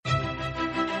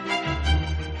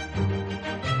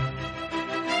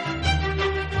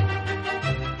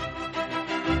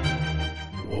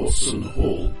Watson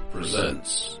Hall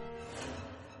presents.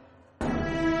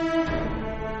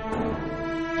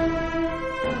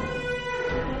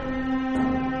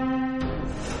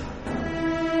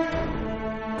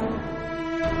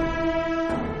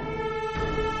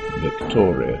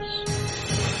 Victorious.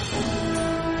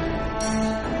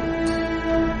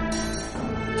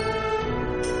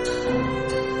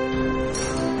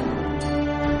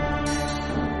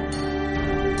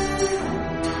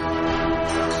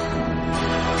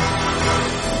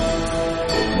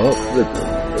 Mark Riddle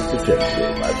as the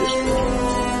gentle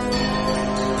magistrate.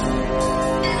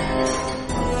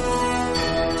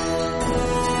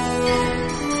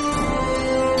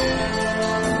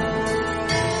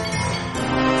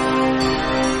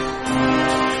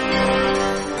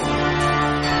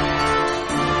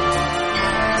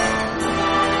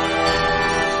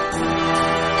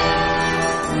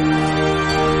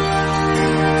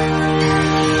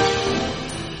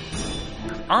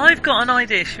 I've got an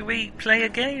idea. Should we play a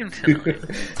game tonight?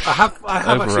 I have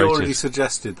actually Overrated. already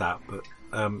suggested that, but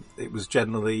it was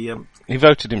generally. He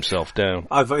voted himself down.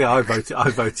 I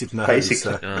voted no.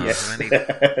 Basically, Oh, yes.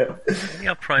 only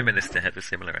our Prime Minister had a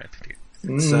similar attitude.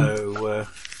 So,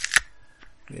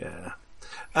 yeah.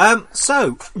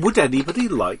 So, would anybody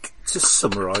like to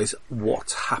summarise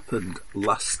what happened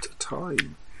last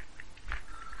time?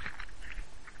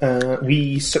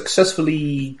 We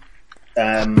successfully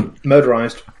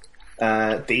murderized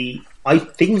I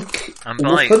think, And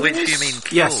by orphans, which you mean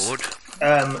Yes. cured?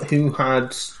 who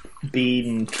had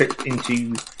been tricked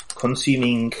into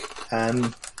consuming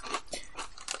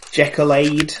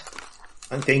Jekyll-Aid,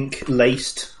 I think,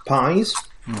 laced pies,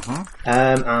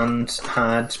 and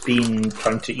had been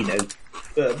trying to,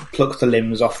 pluck the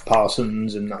limbs off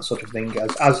Parsons and that sort of thing,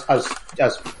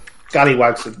 as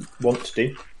Gallywags want to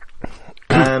do.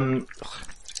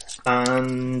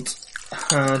 And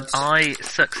had... I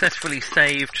successfully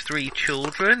saved 3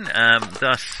 children,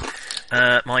 thus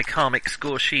my karmic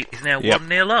score sheet is now Yep.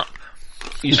 1-0 up.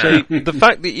 You see, the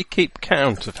fact that you keep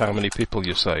count of how many people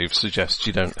you save suggests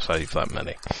you don't save that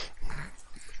many.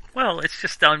 Well, it's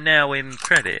just I'm now in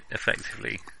credit,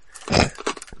 effectively.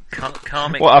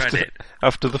 Karmic Well, credit.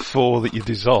 after the 4 that you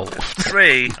dissolved.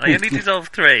 3. I only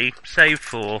dissolved 3, saved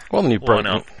 4. Well, then you broke 1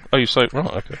 up. Oh, you saved... Right,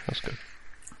 okay, that's good.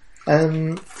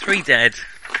 3 dead,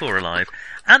 4 alive.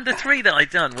 And the 3 that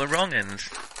I'd done were wrong uns.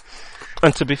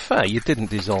 And to be fair, you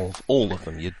didn't dissolve all of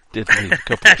them. You did leave a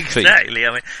couple of feet. Exactly.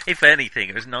 I mean, if anything,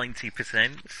 it was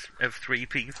 90% of 3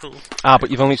 people. But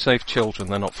you've only saved children.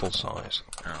 They're not full size.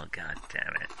 Oh, god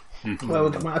damn it. Well,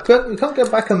 we can't go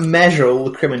back and measure all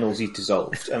the criminals he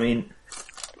dissolved. I mean,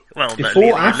 Well,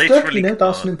 before, no, after, literally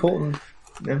that's an important...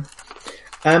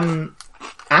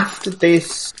 After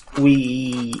this,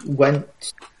 we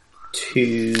went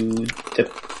to the...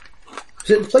 Was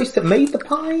it the place that made the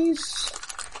pies?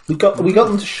 We got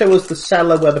them to show us the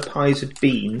cellar where the pies had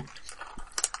been,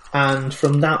 and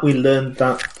from that we learned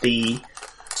that the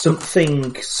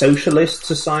something socialist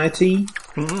society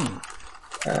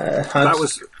had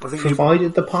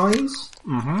provided the pies.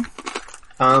 Mm-hmm.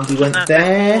 And we went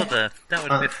there. That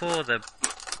was before the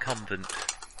convent.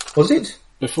 Was it?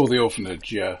 Before the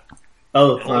orphanage, yeah.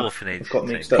 Oh, Orphanage. I've got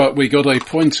mixed up. But we got a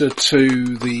pointer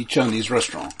to the Chinese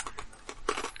restaurant.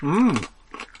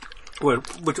 Well,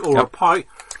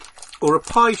 or a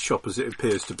pie shop, as it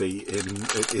appears to be in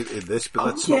this. But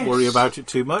let's not worry about it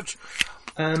too much.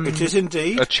 It is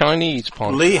indeed A Chinese pie.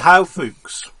 Li Hao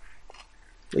Fuchs.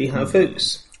 Li Hao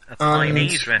Fuchs. A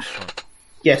Chinese restaurant.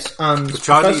 Yes, and The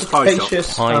Chinese Professor pie shop.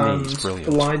 Capacious Chinese, and brilliant.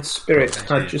 the Lied Spirit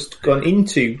had just gone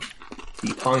into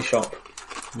the pie shop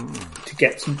to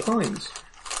get some pies.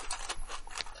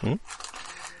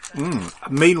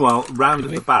 Meanwhile, round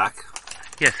at the back,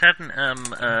 Yes,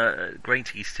 hadn't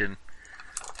Great Eastern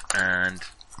and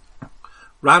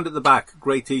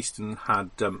Great Eastern had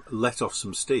let off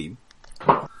some steam,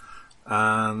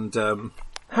 and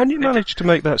How do you manage to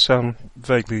make that sound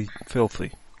vaguely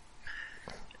filthy?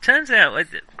 turns out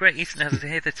Great Eastern has a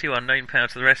hitherto unknown power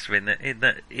to the rest of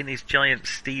it in his giant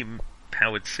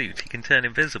steam-powered suit he can turn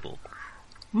invisible.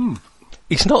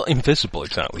 He's not invisible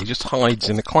exactly. He just hides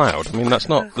in a cloud. I mean, that's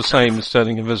not the same as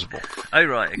turning invisible. Oh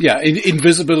right, okay. Yeah,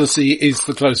 invisibility is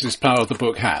the closest power the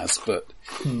book has, but...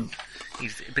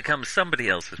 He's become somebody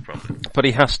else's problem. But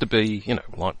he has to be,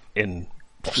 like in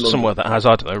somewhere that has,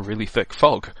 I don't know, really thick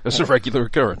fog as a regular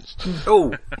occurrence.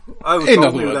 I was In told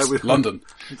other we were words, there with London.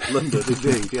 London,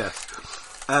 indeed, yes.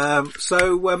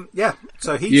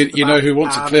 So he's You know who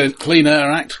wants a Clean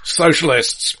Air Act?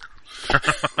 Socialists.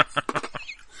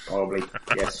 Probably,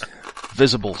 yes.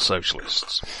 Visible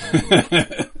socialists.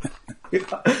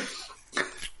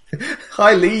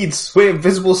 Hi Leeds, we're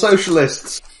invisible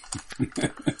socialists.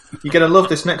 You're going to love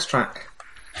this next track.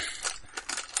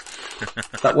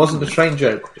 That wasn't a train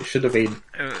joke. It should have been.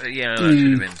 Yeah, that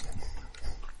should have been.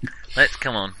 Let's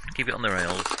come on, keep it on the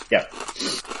rails. Yeah.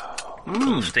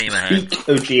 Full steam ahead. Peak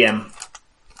OGM.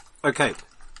 Okay.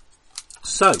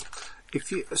 So,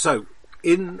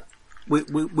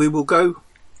 we will go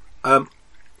in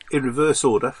reverse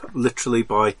order, literally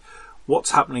by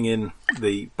what's happening in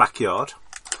the backyard,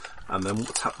 and then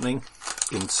what's happening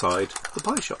inside the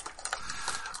pie shop.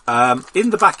 In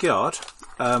the backyard,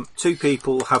 two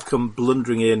people have come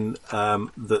blundering in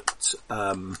that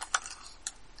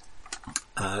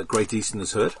Great Eastern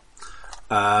has heard,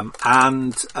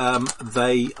 and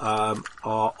they are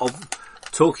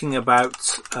talking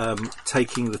about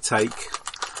taking the take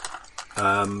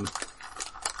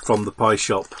from the pie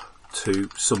shop to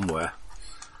somewhere.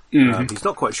 He's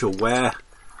not quite sure where.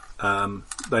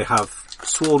 They have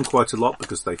sworn quite a lot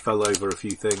because they fell over a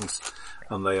few things,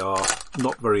 and they are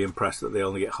not very impressed that they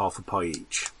only get half a pie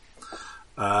each.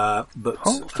 But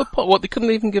half the pie? What, they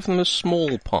couldn't even give them a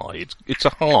small pie? It's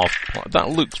a half pie. That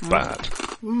looks bad.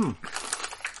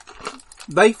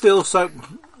 They feel so.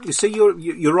 You see,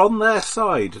 you're on their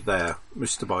side there,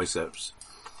 Mr. Biceps.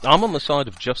 I'm on the side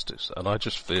of justice, and I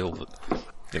just feel that,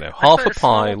 half a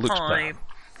pie looks bad.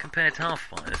 Compared to half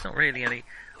pie, there's not really any.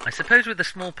 I suppose with the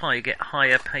small pie you get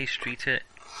higher pastry to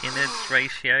innards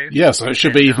ratio. Yeah, so it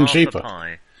should be even cheaper.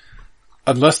 Pie.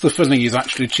 Unless the filling is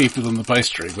actually cheaper than the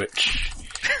pastry, which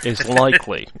is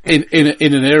likely in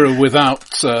an era without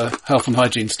health and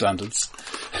hygiene standards.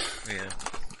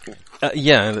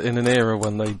 Yeah. In an era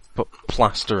when they put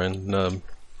plaster in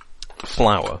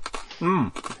flour.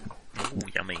 Ooh,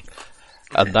 yummy.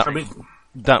 And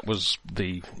that was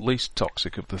the least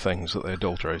toxic of the things that they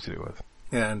adulterated it with.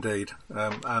 Yeah, indeed.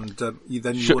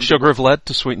 You sugar of lead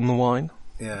to sweeten the wine.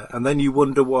 Yeah, and then you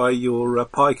wonder why your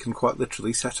pie can quite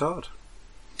literally set hard.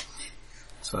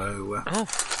 So.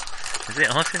 Is it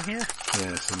hot in here?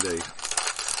 Yes, indeed.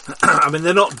 I mean,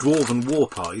 they're not dwarven war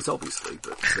pies, obviously,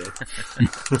 but.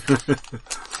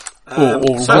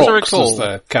 Or so rocks, as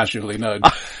they're casually known.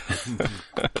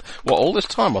 Well, all this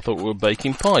time I thought we were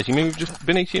baking pies. You mean we've just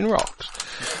been eating rocks?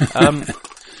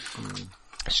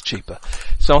 It's cheaper.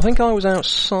 So I think I was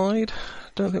outside.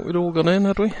 Don't think we'd all gone in,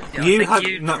 had we? Yeah, I think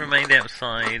you remained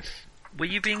outside. Were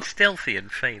you being stealthy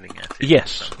and failing at it?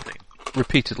 Yes.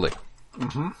 Repeatedly.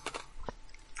 Mm-hmm.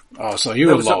 Oh, so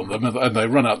you alarm them and they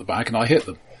run out the back and I hit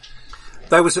them.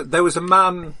 There was a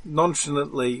man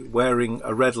nonchalantly wearing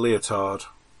a red leotard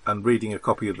and reading a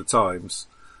copy of the Times.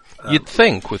 You'd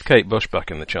think, with Kate Bush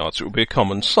back in the charts, it would be a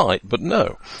common sight, but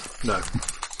no. No.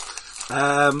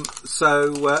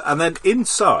 And then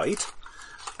inside,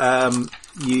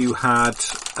 you had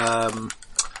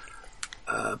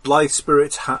Blythe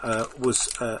Spirit was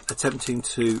attempting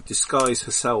to disguise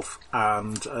herself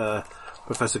and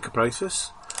Professor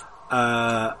Capacious.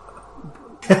 I've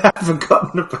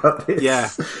forgotten about this. Yeah,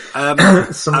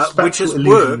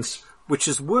 which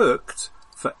has worked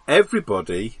for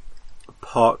everybody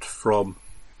apart from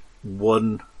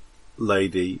one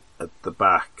lady at the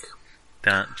back.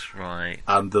 That's right.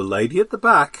 And the lady at the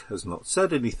back has not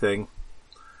said anything,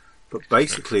 but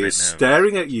basically is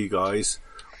staring at you guys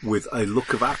with a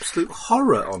look of absolute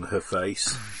horror on her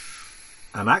face,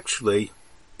 and actually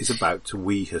is about to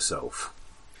wee herself.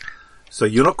 So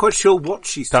you're not quite sure what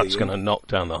she's doing. That's going to knock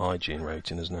down the hygiene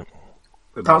rating, isn't it?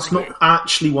 That's not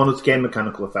actually one of the game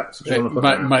mechanical effects. It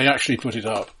may actually put it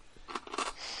up.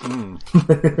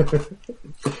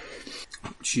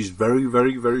 She's very,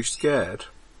 very, very scared.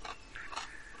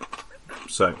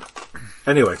 So,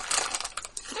 anyway.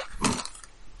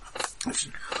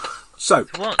 So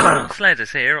what's led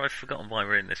us here? I've forgotten why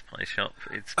we're in this pie shop.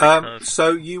 It's because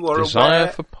so you are Desire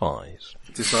aware... for pies.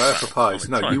 Desire for pies.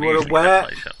 No, you are aware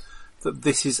that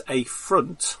this is a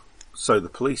front, so the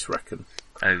police reckon.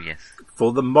 Oh, yes.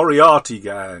 For the Moriarty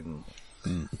gang.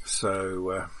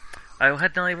 So...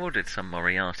 hadn't I ordered some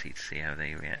Moriarty to see how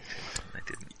they reacted? They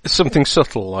didn't. Something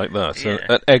subtle like that. Yeah.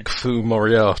 An egg foo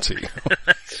Moriarty.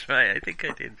 That's right, I think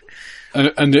I did.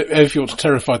 And if you want to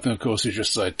terrify them, of course, you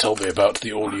just say, tell me about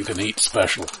the all-you-can-eat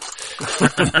special.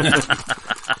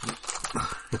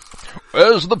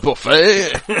 Where's the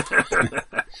buffet?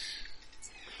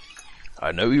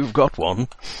 I know you've got one.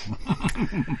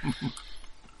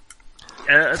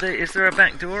 Is there a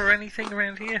back door or anything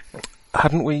around here?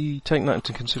 Hadn't we taken that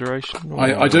into consideration?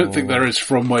 I don't think there is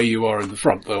from where you are in the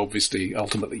front, though obviously,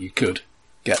 ultimately you could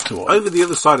get to one. Over the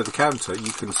other side of the counter,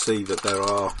 you can see that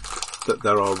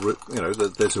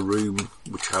there's a room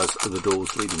which has other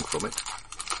doors leading from it.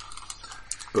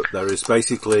 But there is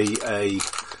basically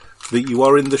that you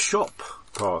are in the shop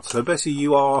part. So basically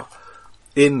you are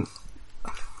in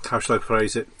how shall I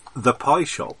phrase it? The pie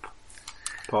shop.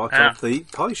 Part of the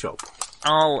pie shop.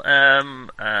 I'll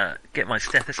get my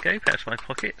stethoscope out of my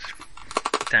pocket,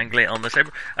 dangle it on the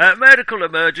table. Medical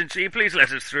emergency, please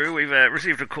let us through. We've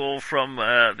received a call from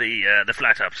the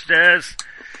flat upstairs.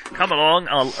 Come along,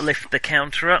 I'll lift the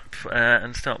counter up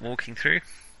and start walking through.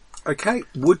 Okay,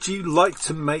 would you like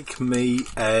to make me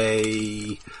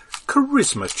a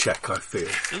charisma check, I feel?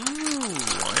 Ooh,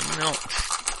 I'm not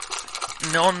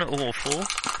non-awful,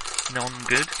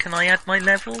 non-good. Can I add my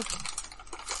level?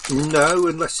 No,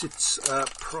 unless it's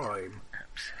prime.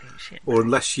 Absolute shit. Or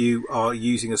unless you are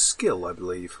using a skill, I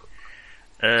believe.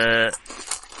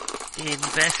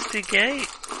 Investigate.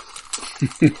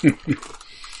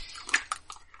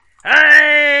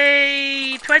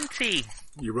 Hey, 20.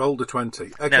 You rolled a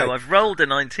 20. Okay. No, I've rolled a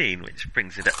 19, which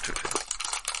brings it up to a 20.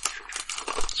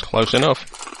 It's close enough.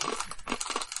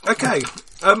 Okay,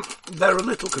 they're a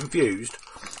little confused.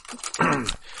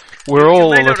 We're all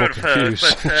You a may not little have heard,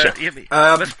 confused. but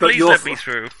please let me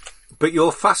through. But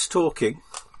you're fast talking,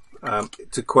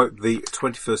 to quote the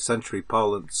 21st century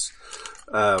parlance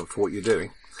for what you're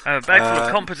doing. Bag full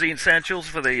of Compazine essentials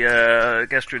for the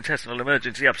gastrointestinal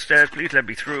emergency upstairs. Please let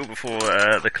me through before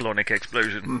the colonic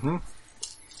explosion. Mm-hmm.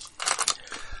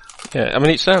 Yeah, I mean,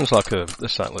 it sounds like a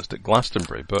sat list at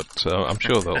Glastonbury, but I'm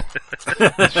sure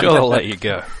they'll let you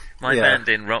go. My band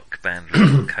in rock band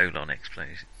was colon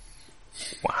explosion.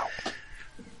 Wow.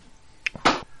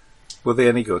 Were they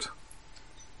any good?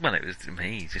 Well, it was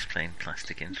me just playing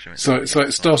plastic instruments. So it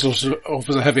started off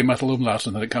as a heavy metal umlaut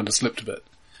and then it kind of slipped a bit.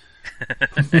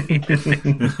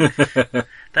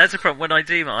 That's the problem. When I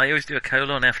do, I always do a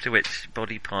colon after which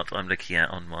body part I'm looking at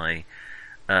on my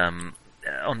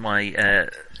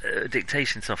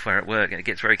dictation software at work, and it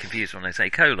gets very confused when I say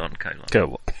colon.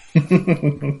 Go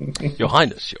on. Your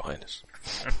Highness.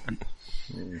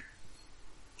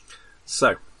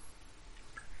 So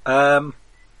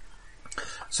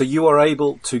you are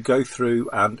able to go through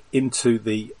and into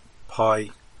the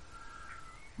pie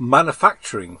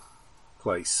manufacturing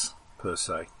place, per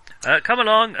se. Come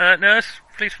along, nurse.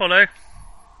 Please follow.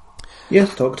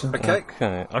 Yes, Doctor. Okay.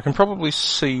 I can probably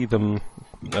see them,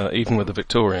 even with the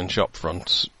Victorian shop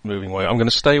front moving away. I'm going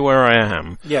to stay where I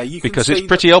am. Yeah, you can because see it's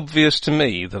pretty obvious to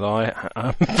me that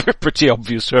I'm pretty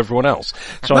obvious to everyone else.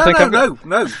 So I think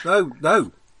No.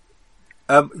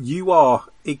 You are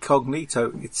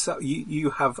incognito. It's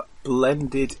you have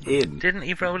blended in. Didn't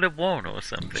he roll a 1 or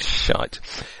something? Shite.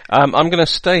 I'm going to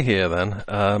stay here then,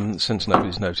 since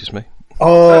nobody's noticed me.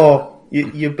 Oh,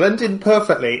 you blend in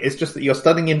perfectly. It's just that you're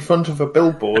standing in front of a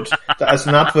billboard that has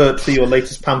an advert for your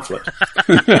latest pamphlet.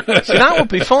 See, that would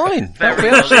be fine. That would be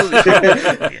absolutely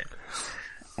fine. Yeah.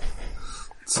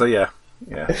 So yeah.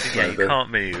 You can't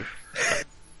move.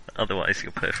 Otherwise,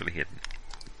 you're perfectly hidden.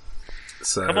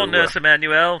 So, Come on, Nurse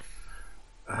Emmanuel.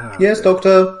 Yes,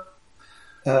 Doctor.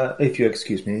 If you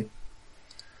excuse me.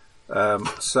 The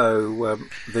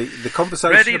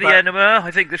conversation. Ready, about... the enema. I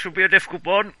think this will be a difficult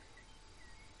one.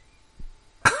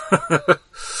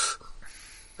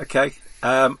 Okay.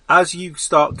 As you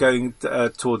start going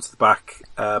towards the back,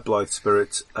 Blythe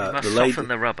Spirit, Must the lady, soften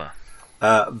the rubber.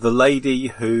 the lady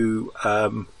who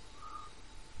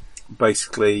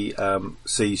basically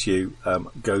sees you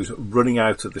goes running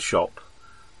out of the shop.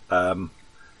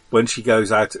 When she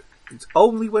goes out, it's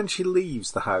only when she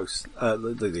leaves the house,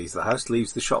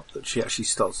 leaves the shop, that she actually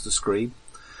starts to scream.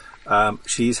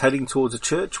 She is heading towards a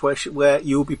church where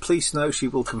you will be pleased to know she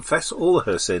will confess all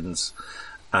her sins,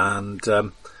 and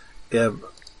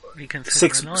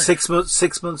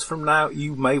 6 months from now,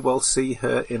 you may well see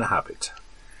her in a habit,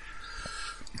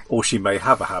 or she may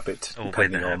have a habit,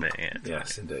 depending on.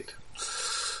 Yes, indeed.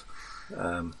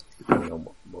 Depending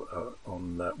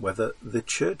on whether the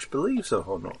church believes her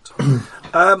or not.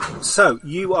 So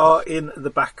you are in the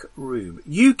back room.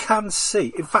 You can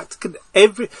see, in fact,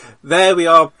 there we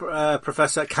are,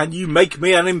 Professor. Can you make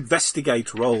me an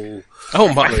investigate roll?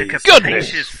 Oh my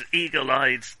goodness!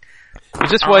 Eagle-eyed. Is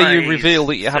this where you reveal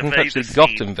that you haven't actually got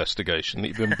investigation, that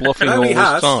you've been bluffing all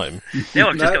this time? No,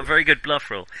 I've just got a very good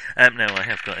bluff roll. No, I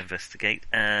have got investigate,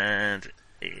 and...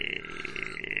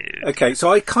 Okay,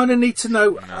 so I kind of need to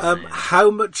know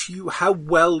how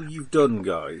well you've done,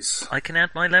 guys. I can add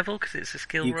my level because it's a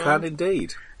skill roll. You can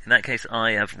indeed. In that case,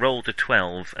 I have rolled a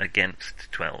 12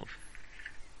 against 12.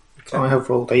 Okay. I have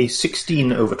rolled a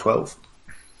 16 over 12.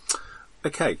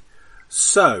 Okay,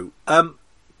 so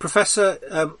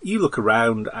Professor, you look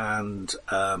around and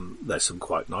there's some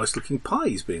quite nice looking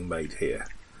pies being made here.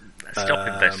 Stop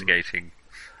investigating.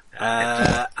 You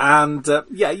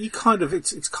kind of,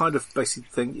 it's kind of basic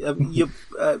thing.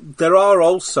 There are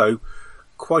also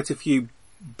quite a few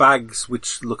bags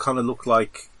which look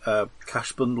like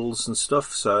cash bundles and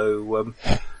stuff. So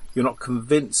you're not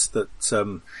convinced that.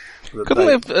 That Couldn't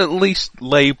they have at least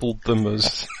labelled them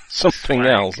as something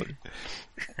else?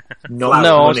 Not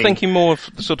No, I was money. thinking more of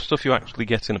the sort of stuff you actually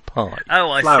get in a pie.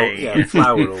 Oh, I flour, see. yeah,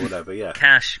 flour or whatever. Yeah,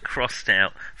 Cash crossed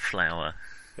out flour.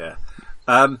 yeah,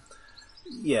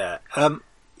 yeah. They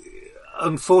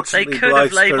Unfortunately, could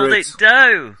have labelled it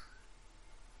dough.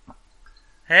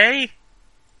 Hey,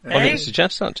 I hey, didn't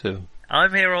suggest that to them.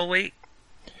 I'm here all week.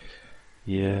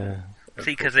 Yeah.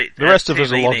 See, because it The rest of has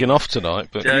us are two logging meanings. off tonight,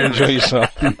 but Dough. enjoy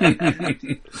yourself. Dough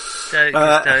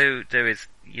is,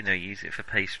 use it for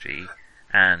pastry,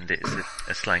 and it's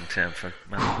a slang term for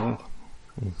money.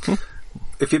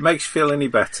 If it makes you feel any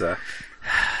better,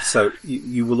 so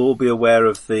you will all be aware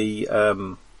of the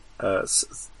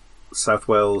South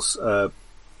Wales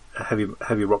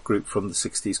heavy rock group from the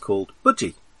 60s called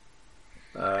Budgie.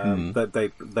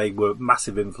 They were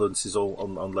massive influences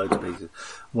on loads of pieces.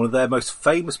 One of their most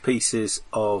famous pieces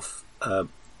of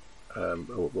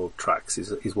or tracks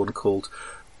is one called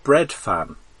Bread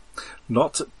Fan.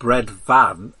 Not Bread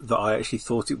Van, that I actually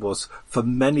thought it was for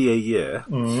many a year.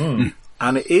 And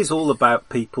it is all about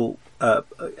people,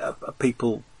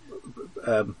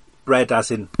 bread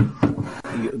as in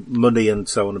money and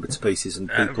so on and bits and pieces, and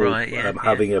people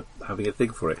having a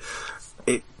thing for it.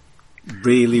 It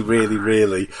really, really,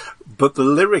 really, but the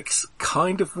lyrics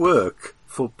kind of work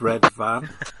for Bread Van.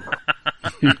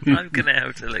 I'm gonna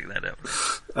have to look that up.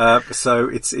 So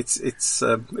it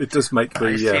does make the. I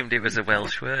assumed it was a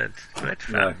Welsh word. Bread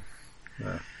fan.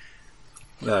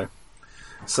 No.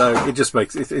 So it just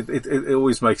makes it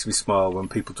always makes me smile when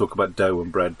people talk about dough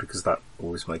and bread, because that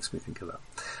always makes me think of that.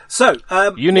 So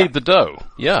You need the dough.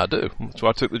 Yeah, I do. That's why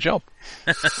I took the job.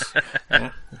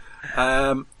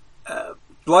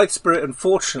 Blight Spirit,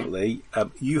 unfortunately,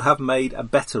 you have made a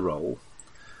better roll,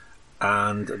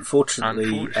 and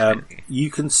unfortunately,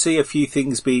 you can see a few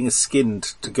things being skinned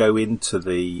to go into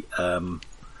the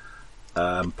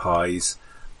pies,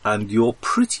 and you're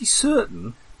pretty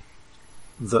certain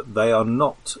that they are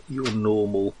not your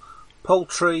normal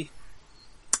poultry.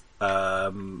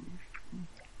 Is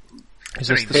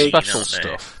this the Very special mean, aren't they?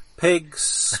 stuff?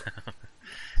 Pigs,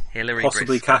 Hillary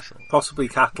possibly Bristol. possibly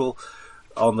cattle,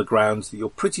 on the grounds that you're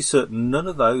pretty certain none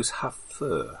of those have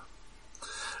fur.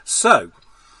 So,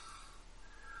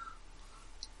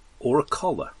 or a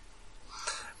collar.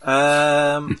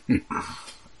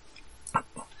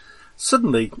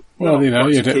 Suddenly, Well, you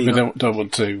quite so don't, keen we on- don't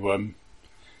want to.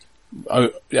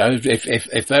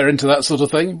 If they're into that sort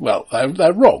of thing, well,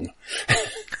 they're wrong.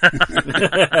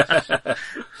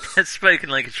 It's spoken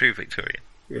like a true Victorian.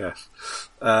 Yes.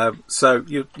 So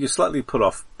you're slightly put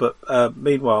off, but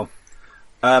meanwhile,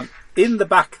 in the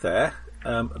back there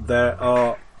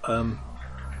are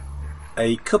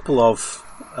a couple of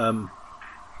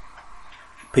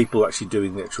people actually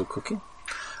doing the actual cooking,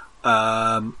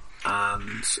 and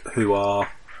who are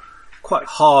quite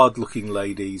hard-looking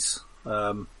ladies.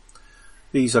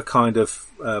 These are kind of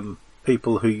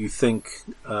people who you think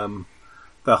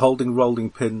they're holding rolling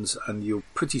pins, and you're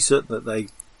pretty certain that they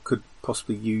could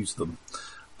possibly use them.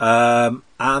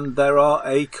 And there are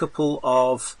a couple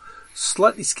of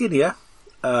slightly skinnier,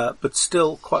 but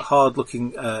still quite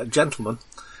hard-looking gentlemen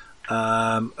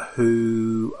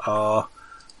who are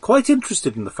quite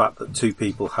interested in the fact that two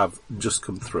people have just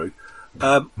come through.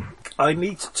 I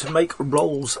need to make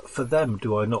rolls for them,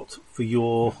 do I not? For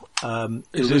your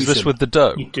Is illusion. this with the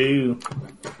dough? You do.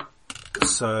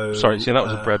 So Sorry, see, that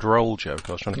was a bread roll joke.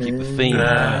 I was trying to keep the theme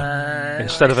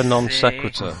instead of a non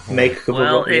sequitur. Make a couple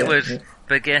Well, of it was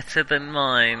better than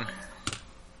mine.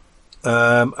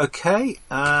 Okay,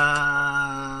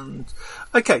 and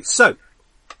okay, so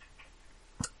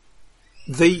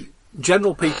the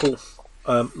general people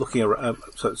looking around.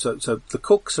 So the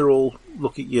cooks are all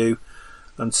look at you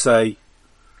and say,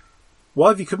 "Why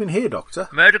have you come in here, Doctor?"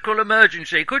 Medical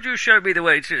emergency. Could you show me the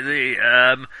way to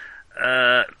the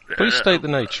Please state the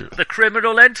nature. the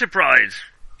criminal enterprise?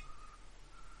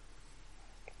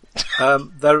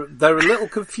 They're a little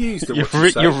confused at what you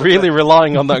say. You're really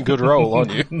relying on that good roll,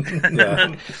 aren't you?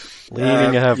 Yeah.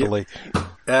 Leaning heavily.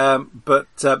 But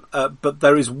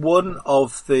there is one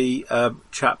of the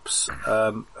chaps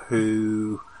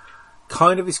who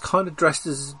is dressed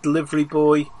as a delivery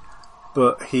boy,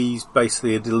 but he's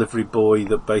basically a delivery boy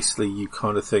that basically you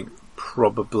kind of think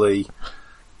probably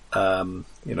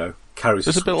carries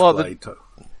It's a a bit like switchblade. A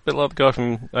bit like the guy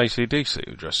from AC/DC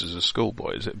who dresses as a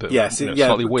schoolboy, is it? A bit, Yes,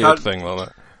 slightly but weird thing like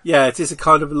that. Yeah, it is a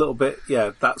kind of a little bit,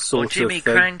 that Or sort Jimmy of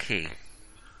thing. Cranky?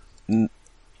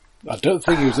 I don't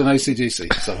think he was in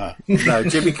AC/DC somehow. No,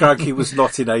 Jimmy Krankie was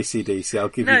not in AC/DC. I'll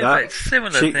give you No, that. but it's a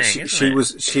similar thing, isn't she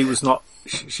it? was not.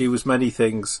 She was many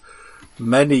things,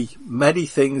 many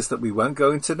things that we won't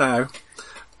go into now.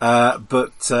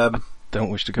 But Don't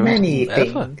wish to go Many into them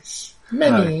ever. things.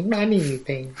 Many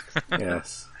things.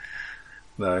 yes,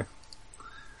 no.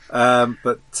 So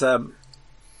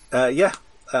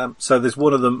there's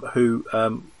one of them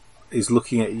who is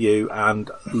looking at you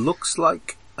and looks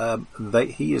like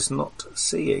he is not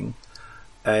seeing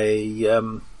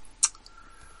a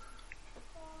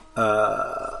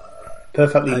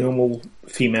Perfectly normal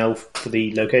female for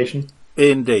the location.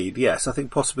 Indeed, yes. I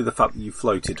think possibly the fact that you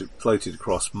floated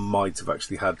across might have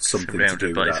actually had something to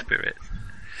do Surrounded by with that. spirit.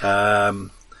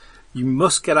 You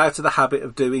must get out of the habit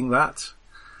of doing that,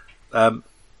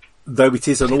 though it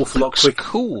is an awful lot Looks quicker.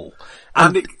 cool.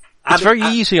 It's very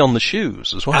easy on the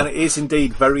shoes as well. and it is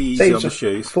indeed very easy Saves on the a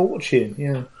shoes. fortune,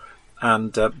 yeah.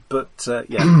 And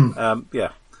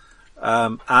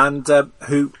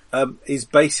who is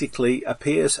basically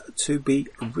appears to be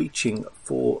reaching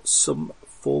for some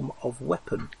form of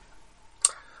weapon.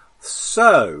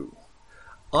 So,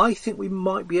 I think we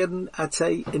might be at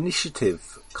a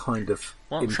initiative kind of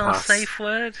What's our impasse. safe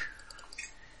word?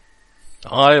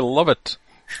 I love it.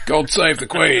 God save the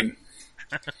Queen.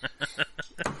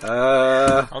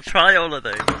 I'll try all of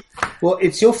those. Well,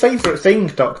 it's your favourite thing,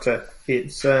 Doctor.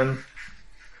 It's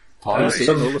Pies.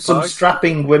 some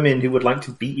strapping women who would like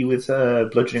to beat you with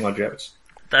bludgeoning objects.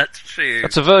 That's true.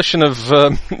 It's a version of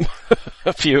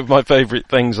a few of my favourite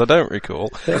things I don't recall.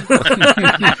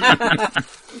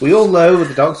 We all know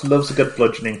the Doctor loves a good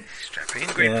bludgeoning. Strapping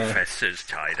great professors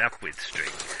tied up with string.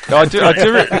 No, I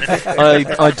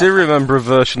do remember a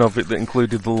version of it that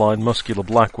included the line "muscular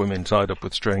black women tied up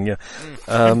with string." Yeah,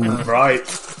 Right.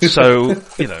 so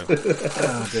you know,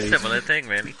 Similar thing,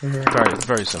 really. very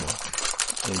very similar.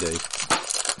 Indeed.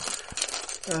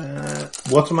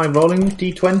 What am I rolling?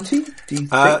 D20?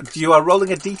 D6? You are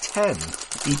rolling a d10.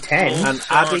 D10? And It's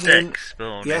our adding in- dex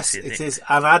bonus, Yes, is it is.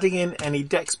 And adding in any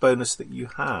dex bonus that you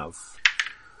have.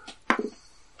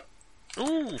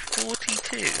 Ooh,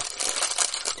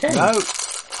 42. 10. No,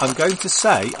 I'm going to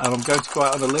say, and I'm going to go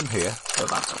out on a limb here, but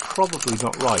that's probably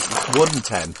not right. It's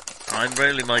 110. I'm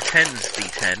rolling my 10s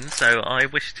d10, so I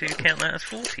wish to count that as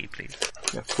 40, please.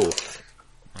 Yeah, 4.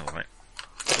 Alright.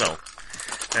 Well,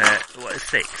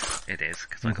 6 it is,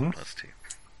 because I got +2.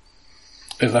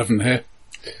 11 here.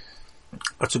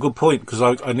 That's a good point, because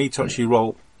I need to actually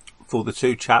roll for the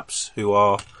two chaps who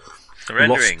are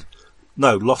Surrendering.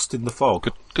 lost in the fog.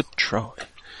 Good try.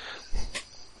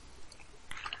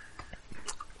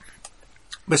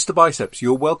 Mr. Biceps,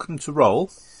 you're welcome to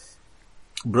roll,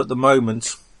 but at the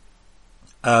moment,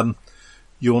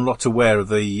 you're not aware of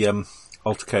the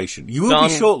altercation. You will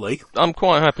be shortly. I'm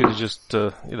quite happy to just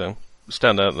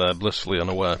stand out there blissfully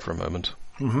unaware for a moment.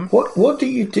 What do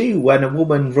you do when a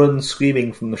woman runs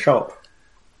screaming from the shop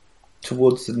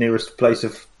towards the nearest place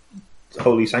of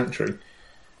holy sanctuary?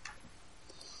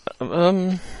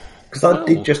 Because that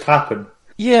did just happen.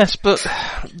 Yes, but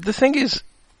the thing is,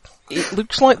 it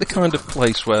looks like the kind of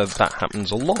place where that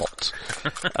happens a lot.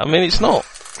 I mean, it's not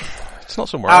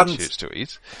somewhere else used to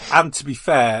eat. And to be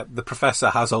fair, the professor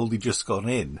has only just gone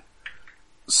in.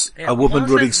 It A woman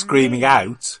wasn't running screaming me.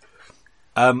 out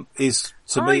is,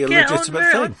 to me, a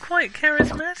legitimate I'm thing. quite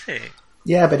charismatic.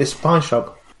 Yeah, but it's a pie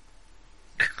shop.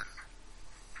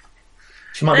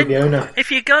 She might be the owner. If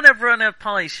you're gonna run a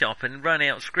pie shop and run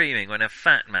out screaming when a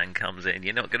fat man comes in,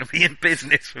 you're not gonna be in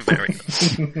business for very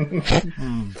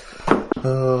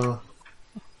long.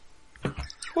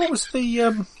 What was the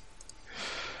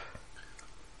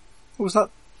what was that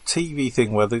TV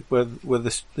thing where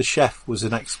the chef was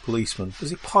an ex-policeman?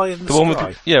 Was it Pie in the The one with Sky?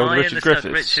 with Pie in Richard the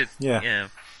Griffiths. Richard, Yeah.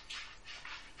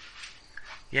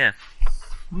 yeah.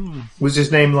 Was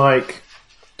his name like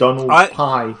Donald I-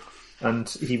 Pie? And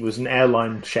he was an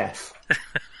airline chef.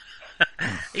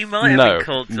 He might have No, been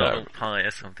called no. Donald Pie or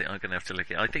something. I'm gonna have to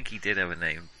look at it. I think he did have a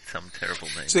name, some terrible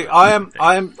name. See, I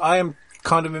am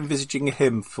kind of envisaging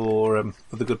him for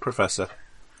the Good Professor.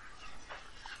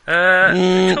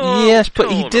 Yes, but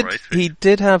tall, right? he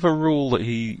did have a rule that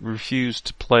he refused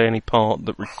to play any part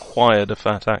that required a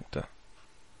fat actor.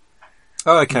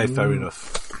 Oh, okay, fair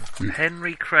enough.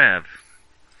 Henry Crabbe.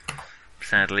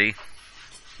 Sadly.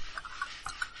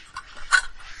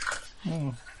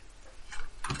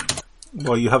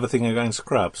 Well, you have a thing against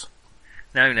crabs.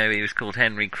 No, he was called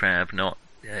Henry Crabbe, not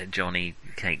Johnny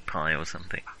Cake Pie or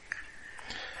something.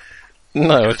 No,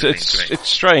 That would've it's been great.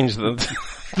 strange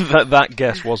that that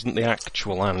guess wasn't the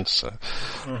actual answer.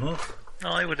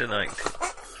 I would have liked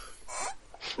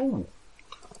it.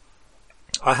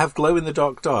 I have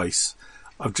glow-in-the-dark dice.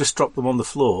 I've just dropped them on the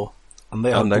floor, and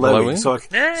they are they're glowing, glowing? so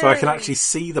I can actually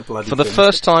see the bloody For the things.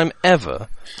 first time ever,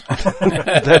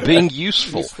 they're being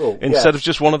useful instead yeah. of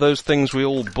just one of those things we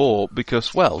all bought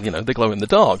because, well, you know, they glow in the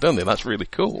dark, don't they? That's really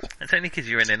cool. It's only because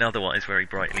you're in an otherwise very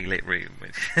brightly lit room,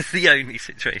 which is the only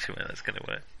situation where that's going to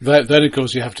work. Then, of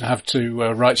course, you have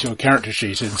to write your character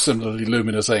sheet in similarly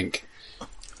luminous ink.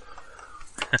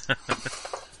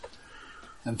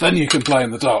 And then you can play in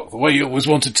the dark, the way you always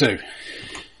wanted to.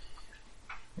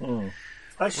 Actually,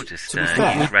 Or just to be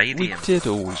fair, use We radium. did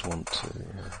always want to.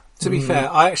 Yeah. To be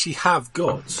fair, I actually have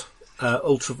got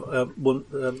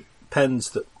pens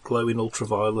that glow in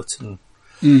ultraviolet and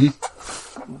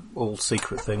all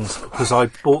secret things because I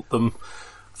bought them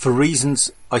for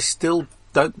reasons I still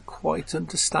don't quite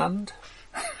understand.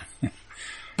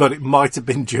 But it might have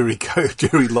been during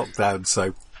lockdown,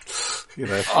 so you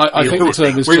know. I think the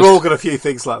term is we've just all got a few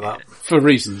things like that. for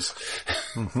reasons.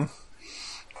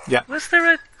 Yeah. Was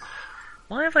there a...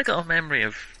 Why have I got a memory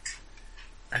of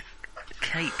a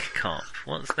cake cop?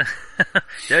 What's that?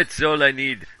 That's all I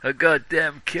need. A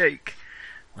goddamn cake.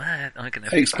 What? I'm gonna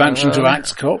Expansion to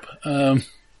Axe Cop.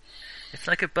 It's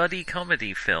like a buddy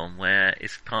comedy film where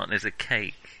his partner's a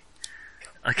cake.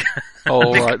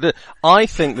 All right. I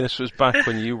think this was back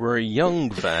when you were a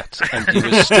young vet and you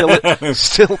were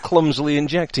still clumsily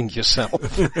injecting yourself.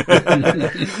 I'm gonna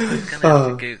have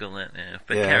to Google it now.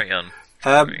 But Yeah. carry on.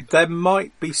 There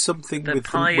might be something The with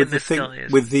pie with in the the thing sky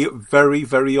is- with the very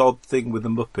very odd thing with the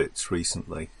Muppets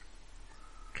recently.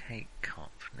 Cake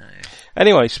cop, no.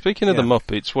 Anyway, speaking of the Yeah.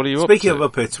 Muppets, what are you Speaking up to?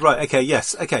 of Muppets, right? Okay,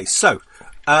 yes. Okay, so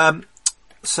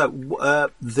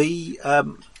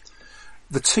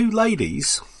the two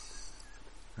ladies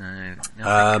No,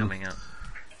 nothing coming up.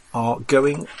 are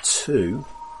going to.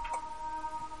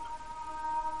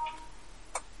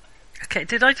 Okay,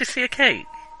 did I just see a cake?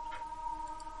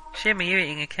 Shim, are you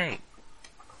eating a cake?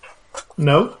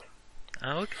 No.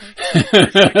 Oh, okay.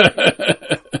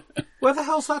 Where the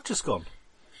hell's that just gone?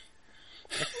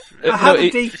 No, How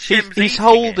did he- Shim's he's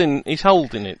eating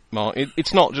holding it, Mark.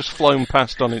 It's not just flown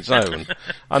past on its own.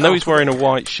 I know he's wearing a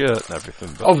white shirt and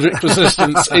everything, but Object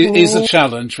resistance is a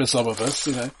challenge for some of us,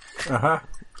 you know.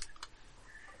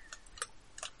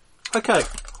 Okay,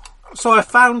 so I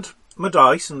found my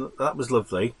dice, and that was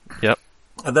lovely. yep.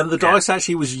 And then the dice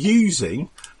actually was using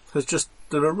has just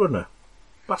done a runner.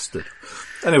 Bastard.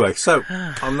 Anyway, so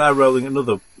I'm now rolling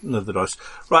another dice.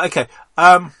 Right, okay.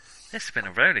 This has been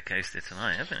a roller coaster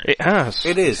tonight, hasn't it? It has.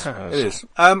 It is. It has. It is.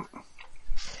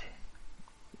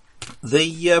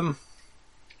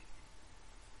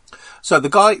 So the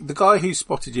guy who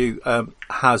spotted you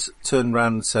has turned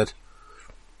round and said,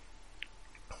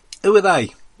 "Who are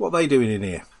they? What are they doing in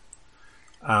here?"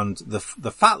 And the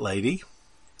fat lady,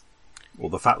 or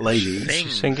the fat ladies, Sing.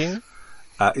 Singing?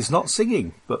 is not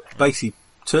singing, but basically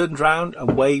turns round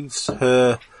and waves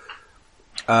her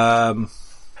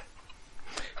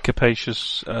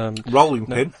Capacious rolling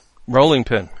pin rolling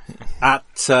pin. at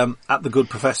the good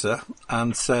professor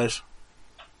and says,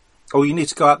 "Oh, you need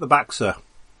to go out the back, sir.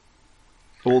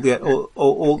 All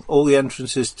the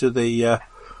entrances to the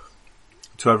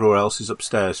to everywhere else is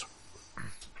upstairs."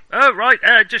 Oh, right,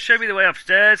 just show me the way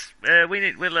upstairs.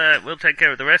 We'll take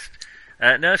care of the rest.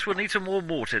 Nurse, we'll need some more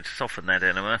water to soften that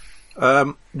enema.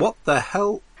 What the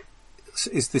hell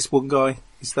is this one guy?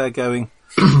 Is there going?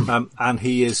 And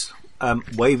he is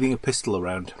waving a pistol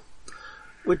around,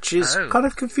 which is kind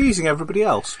of confusing everybody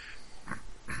else.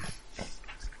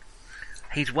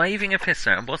 He's waving a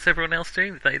pistol, and what's everyone else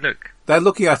doing? They look. They're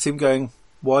looking at him, going,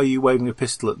 "Why are you waving a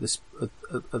pistol at this at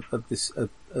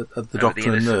the doctor the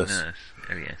and innocent nurse?"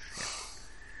 Oh, yes.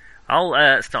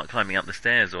 I'll start climbing up the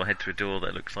stairs or head to a door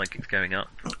that looks like it's going up.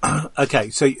 Okay,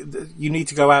 so you need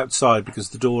to go outside because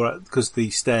the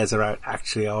stairs are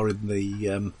in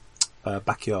the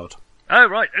backyard. Oh,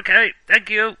 right, okay, thank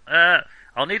you.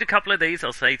 I'll need a couple of these,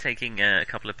 I'll say, taking a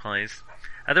couple of pies.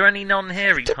 Are there any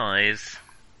non-hairy pies?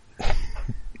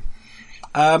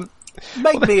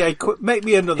 Make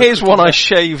me another. Here's one I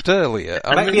shaved earlier.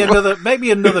 Make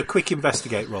me another quick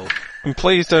investigate roll. And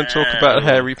please don't talk about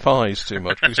hairy pies too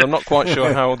much, because I'm not quite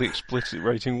sure how the explicit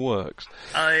rating works.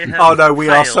 Oh no, we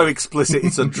are so explicit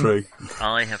it's untrue.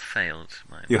 I have failed.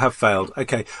 You have failed.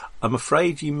 Okay, I'm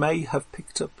afraid you may have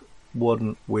picked up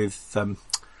one with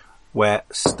where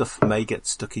stuff may get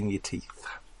stuck in your teeth.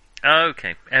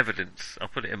 Okay, evidence. I'll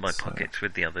put it in my pockets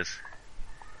with the others.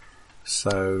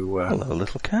 So Hello,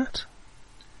 little cat.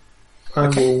 I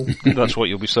will. That's what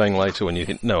you'll be saying later when you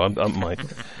hit. No,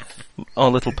 our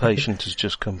little patient has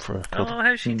just come for a cuddle. Oh,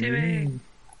 how's she doing?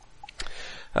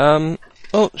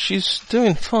 Oh, she's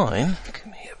doing fine.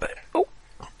 Come here, babe. Oh,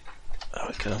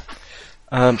 like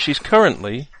her. She's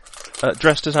currently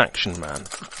dressed as Action Man.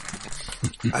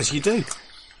 As you do.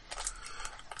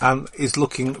 And is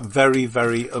looking very,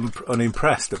 very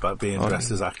unimpressed about being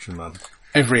dressed as Action Man.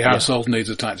 Every household needs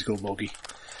a tactical bogey.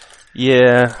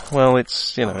 Yeah, well,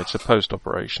 it's a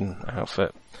post-operation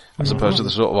outfit, as opposed to the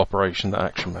sort of operation that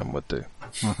Action Man would do.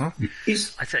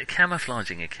 I'd say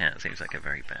camouflaging a cat seems like a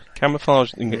very bad idea.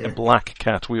 Camouflaging a black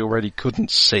cat we already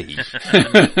couldn't see.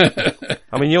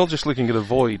 I mean, you're just looking at a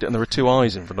void and there are two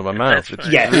eyes in front of my mouth. That's It's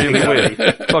right. Yes, really exactly.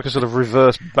 weird. It's like a sort of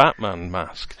reverse Batman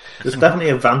mask. There's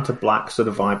definitely a Vanta Black sort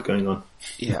of vibe going on.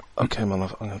 Yeah, okay, my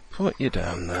love, I'm going to put you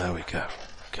down. There we go.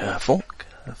 Careful.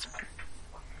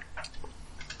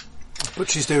 But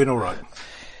she's doing alright.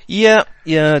 Yeah,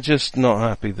 just not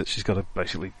happy that she's got to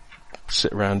basically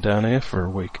sit around down here for a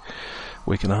week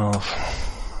and a half.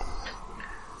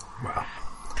 Wow.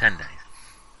 10 days.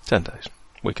 10 days.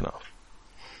 Week and a half.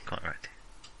 Quite right.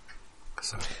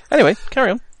 So, Anyway,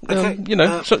 carry on. Okay,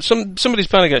 Somebody's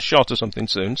planning to get shot or something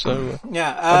soon, so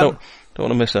yeah, I don't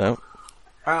want to miss out.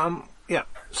 yeah.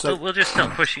 So So, we'll just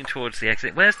start pushing towards the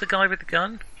exit. Where's the guy with the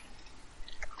gun?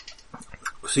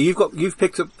 so you've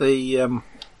picked up the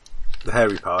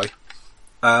hairy pie.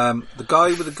 The guy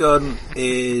with the gun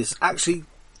is actually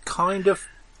kind of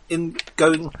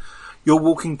you're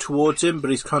walking towards him, but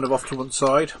he's kind of off to one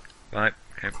side. Right,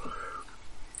 okay.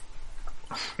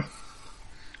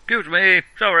 Excuse me,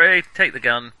 sorry, take the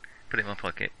gun, put it in my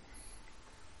pocket.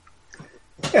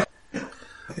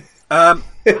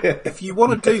 If you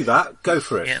want to do that, go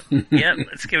for it. Yeah,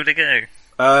 let's give it a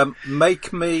go.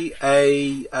 Make me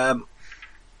a.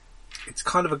 It's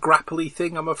kind of a grapply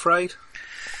thing, I'm afraid.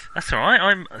 That's alright,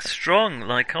 I'm strong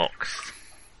like Ox.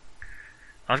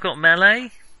 I've got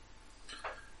melee.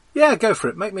 Yeah, go for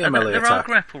it. Make me a melee There are attack.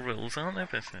 grapple rules, aren't there,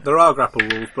 Bessie? There are grapple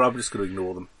rules, but I'm just going to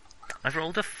ignore them. I've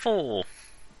rolled a 4,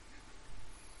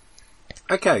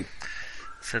 Okay.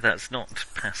 so that's not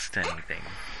past anything.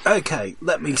 Okay,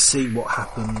 let me see what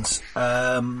happens.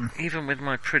 Even with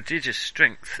my prodigious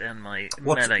strength and my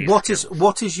melee What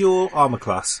skills. is your armour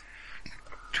class?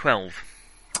 12.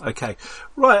 Okay.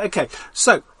 Right, okay.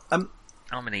 So, I'm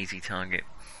an easy target.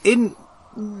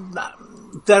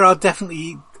 there are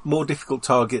definitely more difficult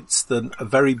targets than a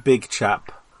very big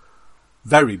chap,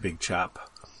 basically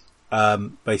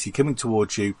coming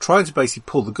towards you, trying to basically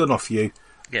pull the gun off you,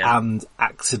 Yeah. and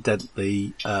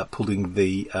accidentally pulling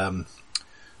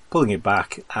it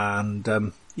back,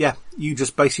 and you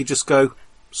just basically just go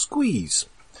squeeze.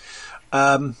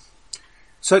 So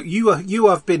you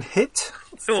have been hit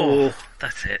for Oh,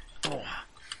 that's it. Oh,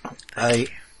 a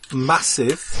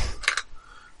massive.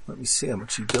 Let me see how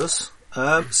much he does.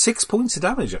 6 points of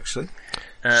damage, actually.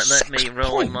 let me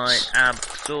roll points. my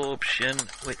absorption,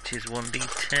 which is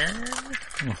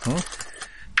 1d10.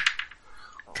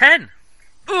 10!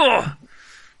 Oh!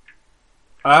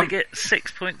 I get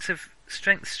 6 points of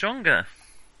strength stronger.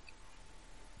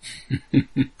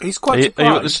 He's quite Are you at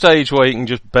the surprised. stage where you can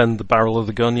just bend the barrel of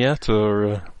the gun yet,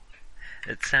 or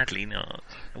It's sadly not.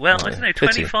 Well, I don't know,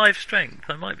 pity. 25 strength,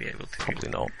 I might be able to. probably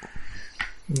not?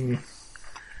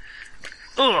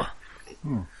 Oh!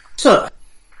 Sir,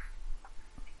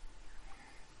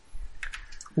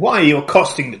 why are you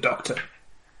accosting the doctor?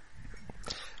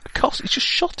 He just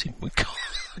shot him.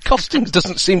 Costing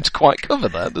doesn't seem to quite cover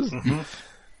that, does it?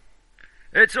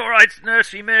 It's alright, nurse,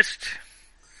 he missed.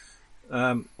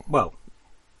 Well,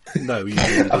 no, you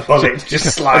didn't. A bullet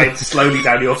just slides slowly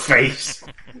down your face.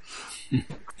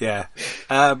 Yeah.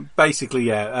 Basically,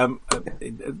 yeah.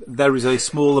 There is a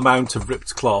small amount of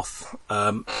ripped cloth,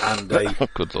 and a. Oh,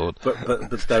 good lord. But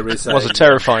there is It was a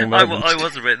terrifying I moment.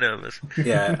 was a bit nervous.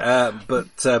 yeah. But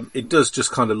it does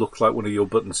just kind of look like one of your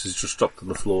buttons has just dropped on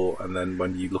the floor, and then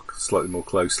when you look slightly more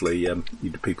closely,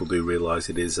 people do realise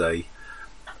it is a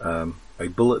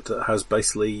bullet that has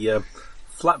basically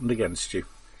flattened against you.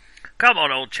 Come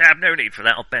on, old chap, no need for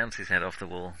that. I'll bounce his head off the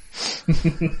wall.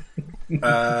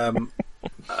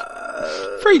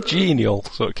 Very genial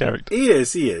sort of character. He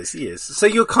is. So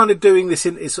you're kind of doing this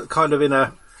in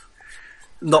a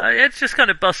not. It's just kind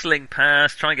of bustling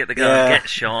past, try and get the gun, Yeah. get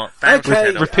shot, bounce his Okay.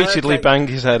 head off. Repeatedly Okay. bang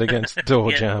his head against the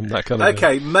door Yeah. jam, that kind of thing.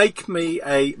 Okay, make me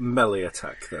a melee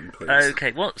attack then, please.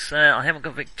 Okay, what's, I haven't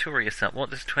got Victorious up.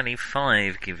 What does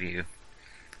 25 give you?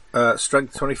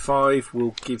 Strength 25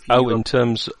 will give you. Oh, in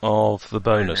terms of the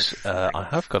bonus, I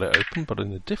have got it open, but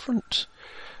in a different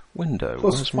window.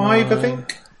 Plus Where's 5, my- I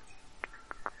think.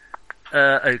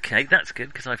 Okay, that's good,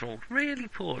 because I've rolled really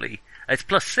poorly. It's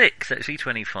plus 6, actually,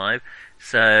 25.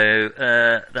 So,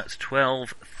 that's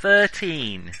 12,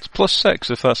 13. It's plus 6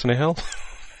 if that's any help.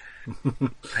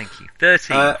 Thank you.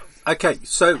 13. Okay,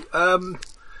 so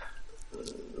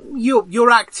Your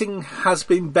acting has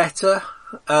been better,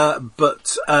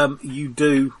 but you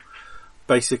do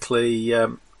basically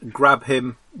grab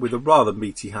him with a rather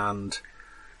meaty hand,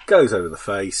 goes over the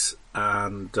face,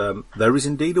 and there is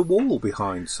indeed a wall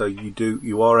behind. So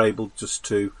you are able just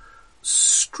to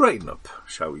straighten up,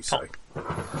 shall we say?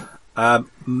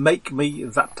 Make me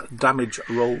that damage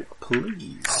roll,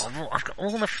 please. Oh, well, I've got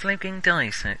all the flogging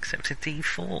dice except a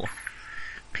D4.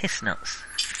 Piss nuts.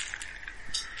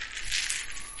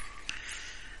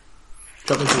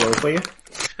 Do you want me to roll for you?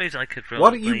 I suppose I could roll. Why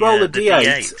don't you roll a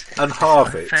D8 and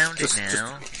halve it? Found it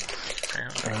now.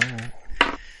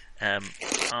 Found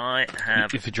it. I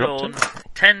have If you dropped done it?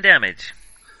 10 damage.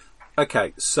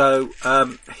 Okay, so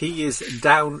he is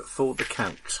down for the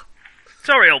count.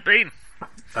 Sorry, old bean.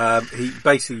 He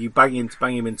basically, you bang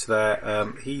him into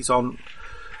there. He's on.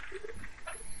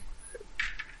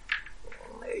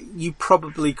 You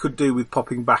probably could do with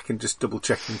popping back and just double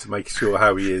checking to make sure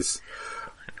how he is.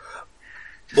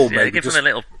 Or maybe give just, him a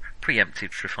little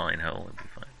preemptive refine hole. It'll be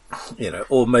fine.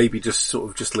 or maybe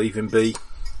just leave him be.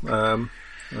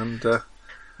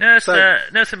 Nurse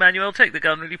Emmanuel, take the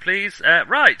gun, will you please?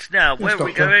 Right now, where are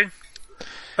we Doctor. going?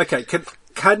 Okay,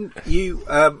 can you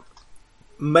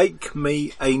make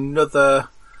me another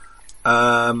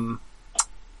charisma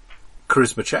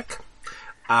check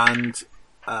and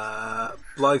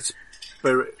Blithe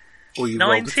Spirit? Or you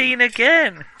rolled it? 19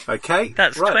 again. Okay,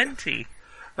 That's right. 20.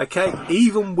 Okay,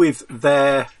 even with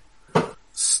their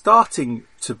starting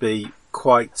to be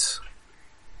quite,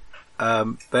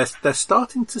 they're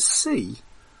starting to see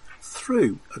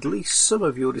through at least some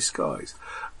of your disguise.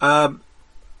 They've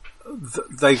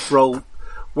rolled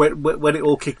when it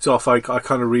all kicked off. I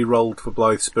kind of re-rolled for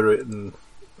Blithe Spirit and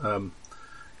all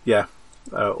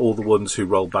the ones who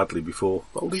rolled badly before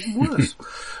rolled even worse,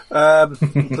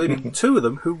 including two of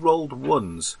them who rolled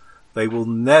ones. They will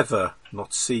never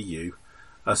not see you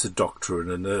as a doctor and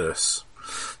a nurse.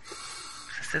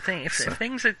 That's the thing. If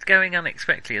things are going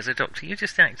unexpectedly as a doctor, you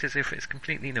just act as if it's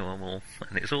completely normal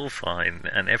and it's all fine,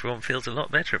 and everyone feels a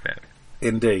lot better about it.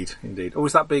 Indeed. Or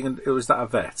was that a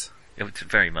vet? It was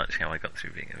very much how I got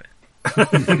through being a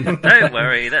vet. Don't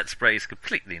worry, that spray's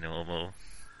completely normal.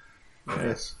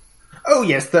 Yes. Oh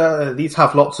yes, these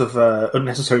have lots of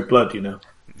unnecessary blood, you know.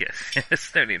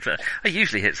 Yes, no need for that. It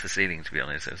usually hits the ceiling, to be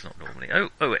honest, so it's not normally.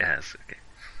 Oh, it has. Okay.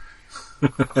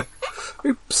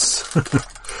 Oops.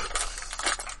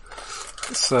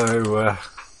 So,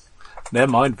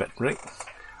 never mind, veterinary.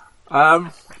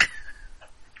 Oh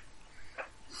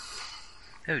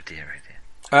dear.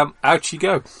 Out you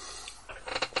go.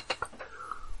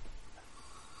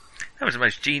 That was the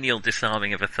most genial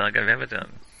disarming of a thug I've ever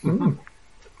done.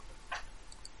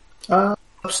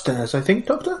 Upstairs, I think,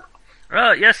 Doctor?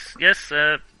 Oh, yes,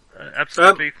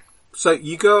 absolutely. So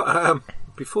you go,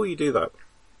 before you do that,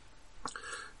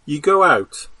 you go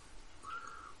out.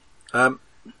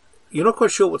 You're not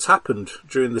quite sure what's happened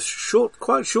during the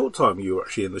quite short time you were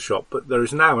actually in the shop, but there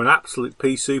is now an absolute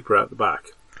pea super out the back.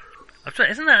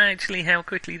 Isn't that actually how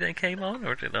quickly they came on,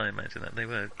 or did I imagine that they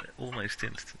were almost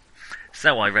instant?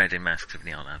 So I read in Masks of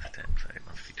Nyarlathotep, so it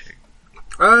must be true.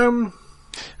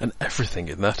 And everything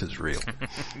in that is real.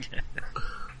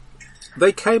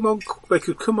 They came on. They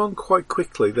could come on quite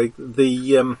quickly.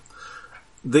 The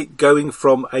going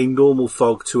from a normal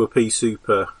fog to a pea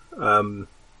super,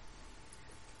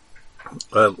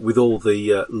 with all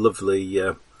the lovely,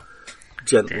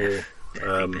 gentle,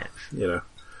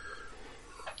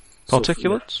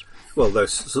 Particulates? Well,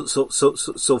 there's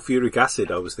sulfuric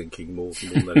acid. I was thinking more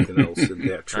than anything else in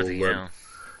the actual.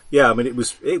 Yeah, I mean it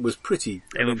was pretty.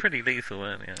 They were pretty lethal,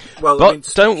 weren't they? Well,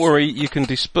 But don't worry, you can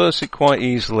disperse it quite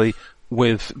easily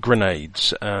with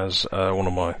grenades, as one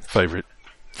of my favourite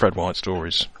Fred White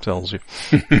stories tells you.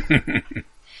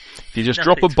 If you just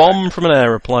drop a bomb from an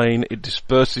aeroplane, it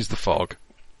disperses the fog.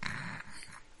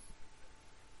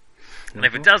 And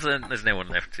if it doesn't, there's no one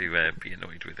left to be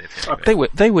annoyed with it. Anyway.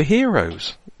 They were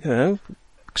heroes, you know.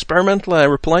 Experimental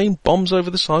aeroplane, bombs over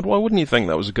the side. Why wouldn't you think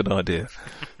that was a good idea?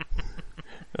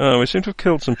 Oh, we seem to have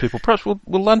killed some people. Perhaps we'll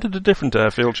land at a different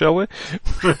airfield, shall we?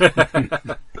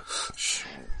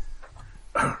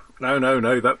 No.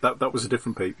 That was a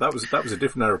different peep. That was a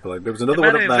different aeroplane. There was another The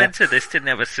one man up who there. invented this didn't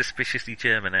have a suspiciously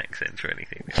German accent or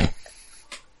anything.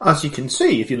 As you can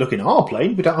see, if you look in our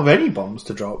plane, we don't have any bombs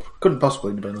to drop. Couldn't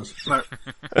possibly have been us. No.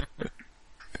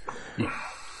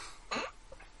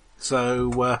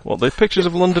 So, What, the pictures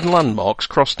of London landmarks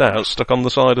crossed out, stuck on the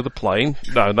side of the plane?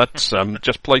 No, that's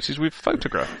just places we've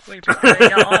photographed. Wait a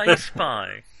minute, I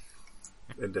spy.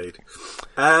 indeed.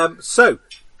 So,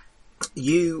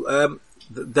 you,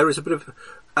 there is a bit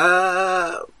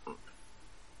of,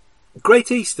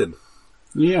 Great Eastern.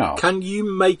 Yeah. Can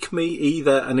you make me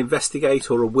either an investigate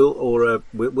or a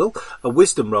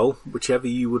wisdom roll, whichever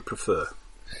you would prefer?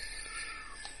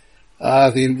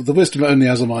 The wisdom only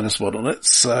has a -1 on it,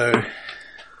 so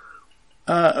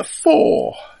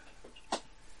 4.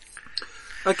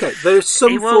 Okay, there's some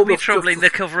He form won't be of troubling the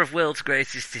cover of World's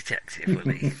Greatest Detective,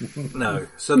 will he? No.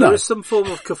 So No. there is some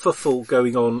form of kerfuffle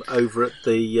going on over at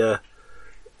the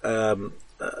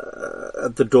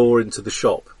door into the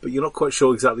shop, but you're not quite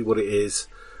sure exactly what it is.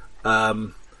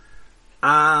 And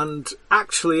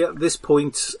actually, at this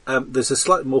point, there's a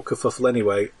slightly more kerfuffle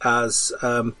anyway, as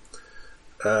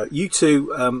you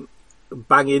two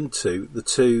bang into the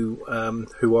two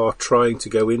who are trying to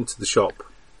go into the shop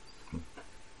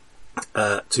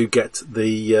to get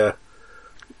the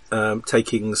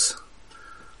takings.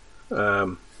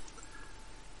 What?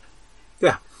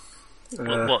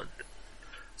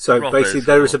 So Robbers, basically,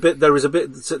 there is a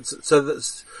bit.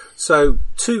 So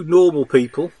two normal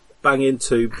people bang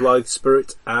into Blythe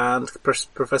Spirit and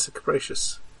Professor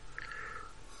Capricious.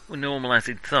 Well, normal as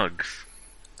in thugs.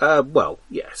 Well,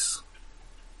 yes.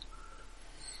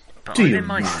 But Do I'm you in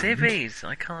my mind? civvies.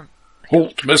 I can't.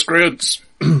 Halt, miscreants!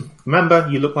 Remember,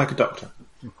 you look like a doctor.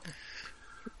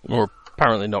 Or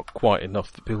apparently not quite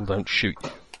enough that people don't shoot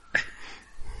you.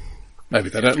 Maybe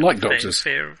they don't like doctors.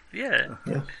 Fear, yeah.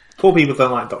 Yeah. Poor people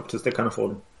don't like doctors, they can't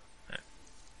afford them.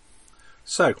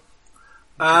 So,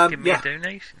 Give me yeah. a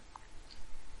donation.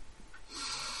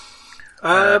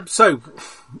 There is about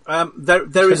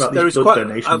there these is blood quite.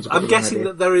 donations, I've I'm got guessing an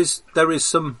idea. that there is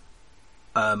some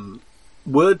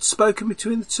words spoken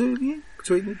between the two of you,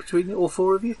 between all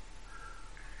four of you.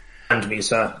 And me,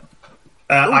 sir.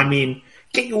 I mean,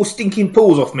 get your stinking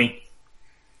paws off me.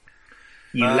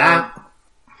 You lamb.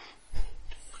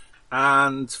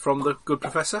 And from the good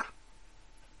professor.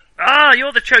 Ah,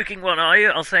 you're the choking one, are you?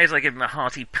 I'll say as I give him a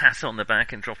hearty pat on the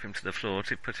back and drop him to the floor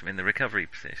to put him in the recovery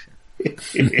position.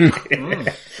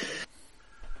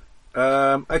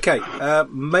 Okay,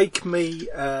 make me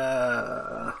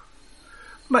another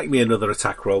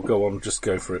attack roll. Go on, just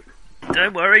go for it.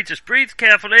 Don't worry, just breathe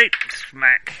carefully.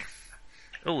 Smack.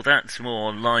 Oh, that's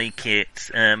more like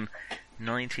it.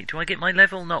 90. Do I get my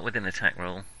level? Not with an attack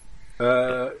roll.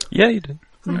 Yeah, you do.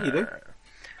 You do.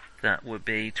 That would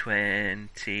be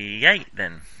 28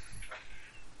 then.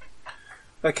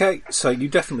 Okay, so you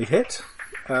definitely hit.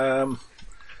 Come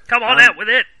on, out with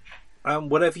it!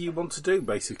 Whatever you want to do,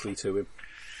 basically, to him.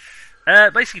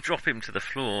 Basically drop him to the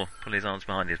floor, pull his arms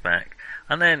behind his back,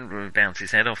 and then bounce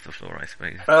his head off the floor, I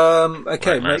suppose.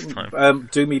 Okay, Like last time.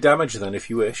 do me damage then,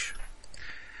 if you wish.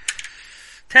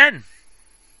 10!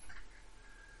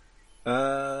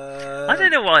 I I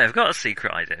don't know why I've got a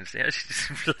secret identity. I should just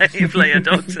play a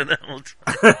doctor the whole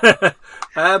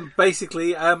time.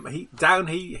 Basically, he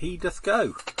doth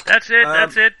go. That's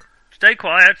it. Stay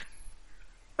quiet.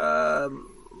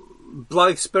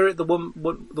 Blythe Spirit, the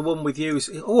one with you is.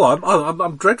 Oh,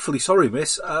 I'm dreadfully sorry,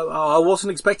 miss. I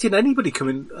wasn't expecting anybody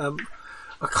coming.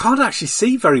 I can't actually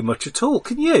see very much at all.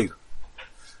 Can you?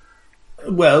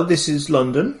 Well, this is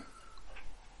London.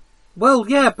 Well,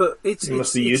 yeah, but it's. You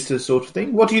must be used to this sort of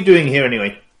thing. What are you doing here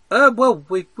anyway? Well,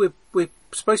 we're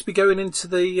supposed to be going into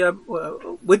the.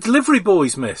 We're delivery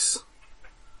boys, miss.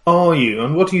 Are you?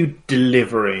 And what are you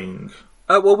delivering?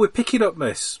 Well, we're picking up,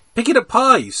 miss. Picking up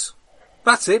pies.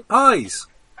 That's it, pies.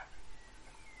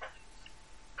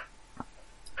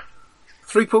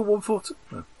 3.142.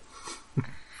 No.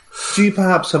 Do you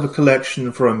perhaps have a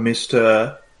collection for a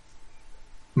Mr.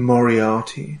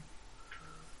 Moriarty?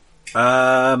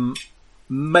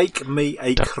 Make me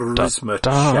a charisma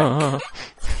check.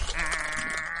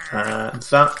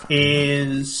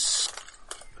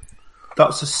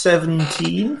 That's a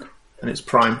 17, and it's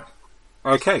prime.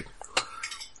 Okay.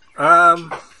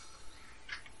 I'm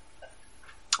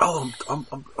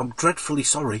dreadfully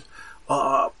sorry.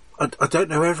 I don't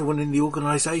know everyone in the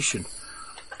organisation.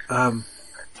 That's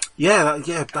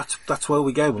where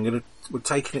we go. We're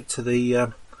taking it to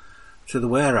the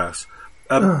warehouse.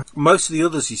 Most of the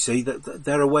others, you see,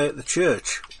 they're away at the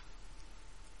church.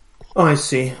 I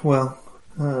see. Well,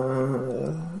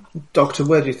 Doctor,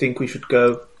 where do you think we should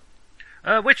go?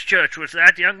 Which church was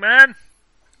that, young man?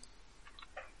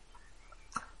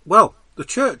 Well, the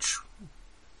church.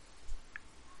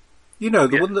 You know,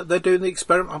 the one that they're doing the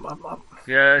experiment.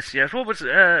 Yes. What was?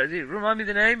 Remind me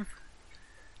the name.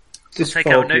 This Take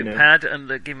fog, out a notepad and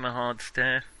give him a hard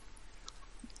stare.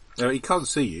 He can't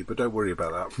see you, but don't worry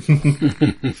about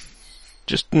that.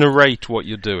 Just narrate what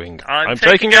you're doing. I'm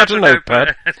taking out a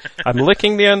notepad. I'm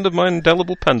licking the end of my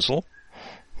indelible pencil.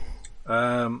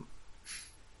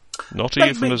 Not a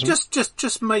Make me, euphemism.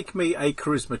 just make me a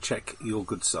charisma check, your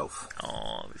good self.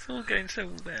 Oh, it's all going so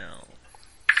well.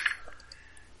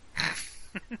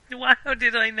 How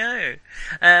did I know?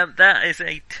 That is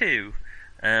a 2.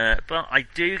 But I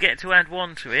do get to add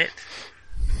 1 to it.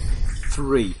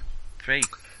 3. 3.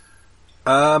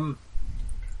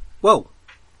 Well,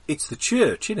 it's the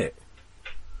church, innit?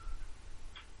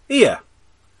 Here,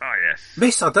 Oh, yes.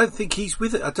 Miss, I don't think he's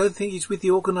with it. I don't think he's with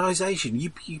the organisation.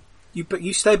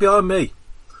 You stay behind me.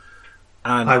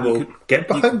 And I will get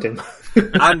behind him.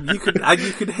 and you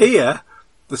can hear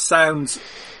the sounds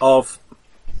of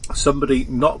somebody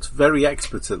not very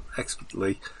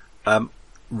expertly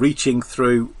reaching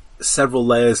through several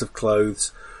layers of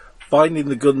clothes, finding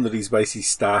the gun that he's basically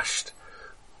stashed,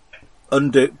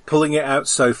 pulling it out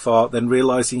so far, then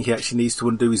realising he actually needs to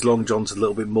undo his long johns a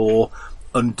little bit more,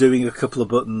 undoing a couple of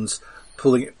buttons,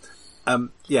 pulling it.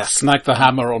 Snag the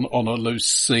hammer on a loose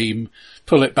seam,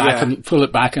 pull it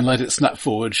back and let it snap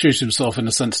forward, shoot himself in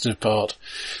a sensitive part.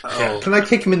 Can I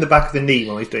kick him in the back of the knee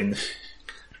while he's doing this?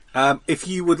 If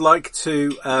you would like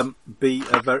to be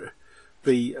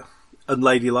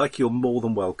unladylike, you're more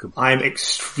than welcome. I'm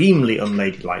extremely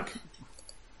unladylike.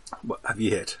 What have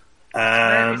you hit?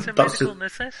 It's a medical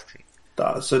necessity.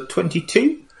 That's a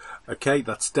 22. Okay,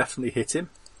 that's definitely hit him.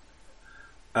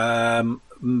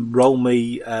 Roll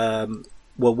me.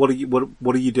 Well, what are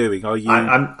you doing? Are you?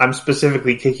 I'm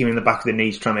specifically kicking him in the back of the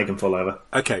knee to try and make him fall over.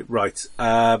 Okay, right.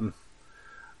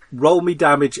 Roll me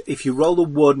damage. If you roll a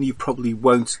 1, you probably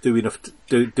won't do enough to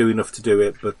do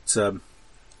it. But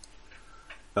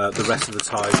the rest of the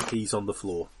time, he's on the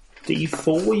floor.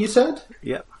 D4, you said?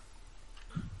 Yep.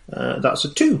 That's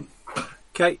a 2.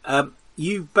 Okay.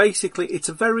 You basically, it's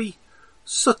a very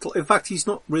subtle. In fact, he's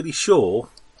not really sure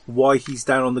why he's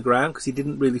down on the ground because he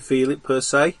didn't really feel it per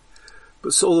se.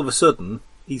 But so all of a sudden,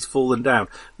 he's fallen down.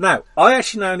 Now, I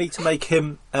actually now need to make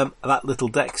him that little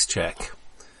dex check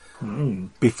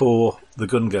before the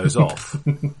gun goes off.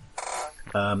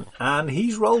 And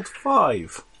he's rolled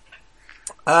 5.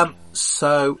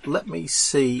 So let me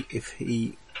see if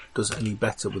he does any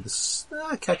better with this.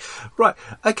 Okay, right.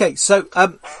 Okay, so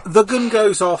the gun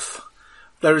goes off.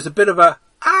 There is a bit of a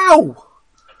ow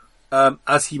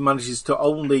as he manages to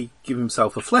only give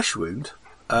himself a flesh wound,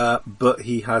 but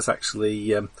he has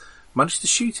actually managed to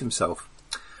shoot himself.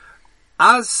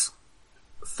 As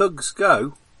thugs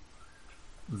go,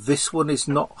 this one is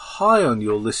not high on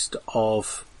your list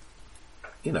of,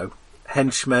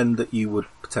 henchmen that you would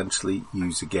potentially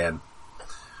use again.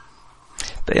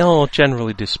 They are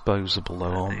generally disposable, though,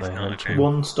 aren't they? Okay.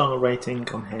 1-star rating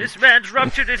on him. This man's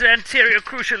ruptured his anterior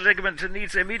cruciate ligament and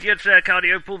needs immediate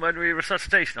cardiopulmonary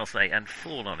resuscitation, I'll say, and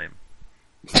fall on him.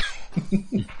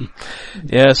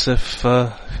 Yes, if you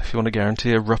want to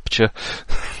guarantee a rupture.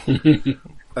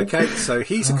 Okay, so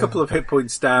he's a couple of hit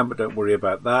points down, but don't worry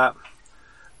about that.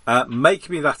 Make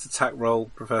me that attack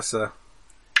roll, Professor.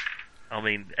 I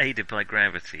mean, aided by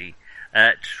gravity.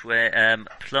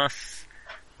 Plus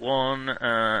 1,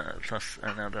 plus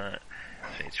another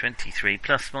 23,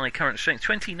 plus my current strength,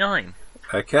 29.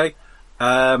 Okay.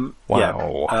 Wow.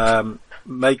 Yeah.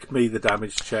 Make me the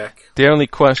damage check. The only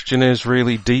question is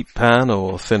really deep pan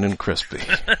or thin and crispy?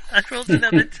 I rolled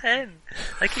another 10.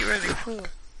 I keep rolling 4.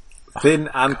 Thin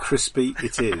and crispy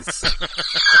it is.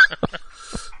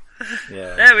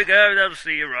 Yeah. There we go, that'll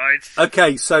see you right.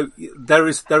 Okay, so there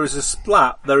is a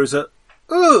splat, there is a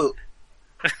ugh,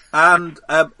 and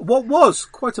what was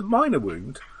quite a minor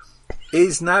wound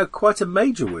is now quite a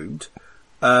major wound,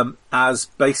 as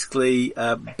basically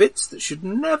bits that should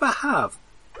never have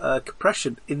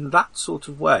compression in that sort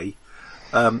of way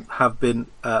have been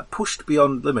pushed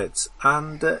beyond limits,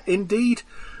 and indeed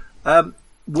out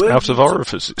of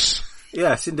orifices.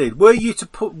 Yes, indeed. Were you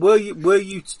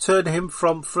to turn him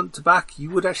from front to back, you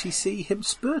would actually see him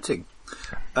spurting.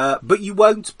 But you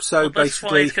won't, so that's why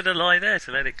basically... he's going to lie there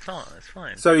to let it clot, that's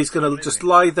fine. So he's going to just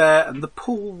lie there, and the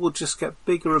pool will just get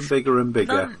bigger and bigger and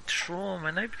bigger. Blunt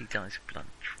trauma, nobody dies of blunt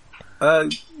trauma.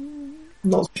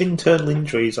 Not internal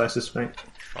injuries, I suspect.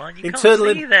 Fine, you internal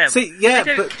can't see them. See, yeah,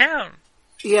 they don't but... count.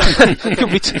 Yeah, You'll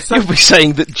be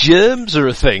saying that germs are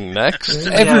a thing next.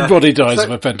 Everybody dies of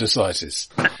appendicitis.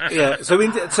 Yeah, so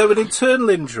an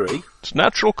internal injury, It's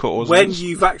natural causes. when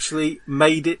you've actually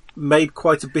made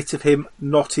quite a bit of him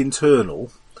not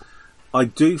internal, I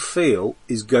do feel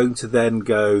is going to then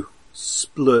go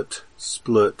splut.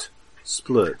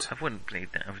 I wouldn't bleed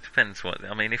that. It depends what.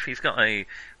 I mean, if he's got a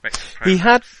He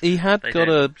had they got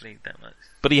don't bleed that much.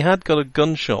 but he had got a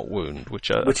gunshot wound, which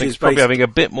I Which think is is probably basic- having a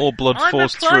bit more blood I'm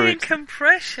forced through applying it.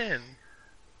 compression.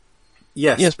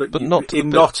 Yes, but not in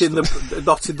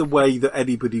the way that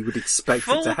anybody would expect it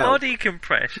Full to help. body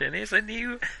compression is a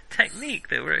new technique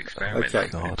that we're experimenting. Okay.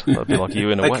 God, that'd be like you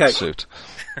in a Okay. wetsuit.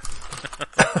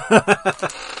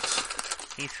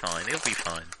 He's fine. He'll be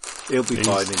fine. He'll be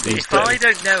fine indeed. If I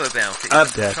don't know about it,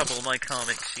 it'll trouble my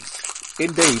karmic sheet.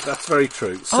 Indeed, that's very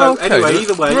true. So okay. anyway,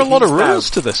 either way, there are a lot of he's rules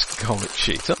down. to this comic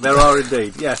sheet. There are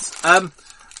indeed, yes.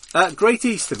 Great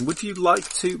Eastern, would you like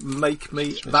to make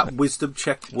me that wisdom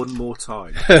check one more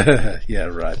time? Yeah,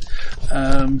 right.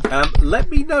 Let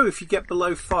me know if you get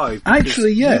below 5.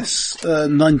 Actually, yes.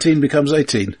 19 becomes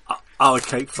 18. Oh,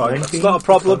 okay, fine. That's not a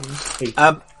problem.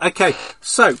 Okay,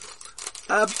 so,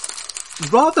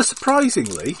 rather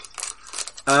surprisingly,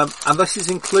 and this is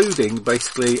including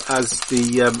basically as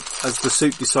the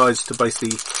suit decides to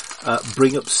basically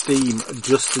bring up steam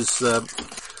just as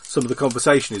some of the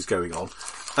conversation is going on.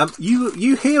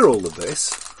 You hear all of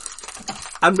this,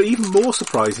 and even more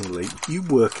surprisingly, you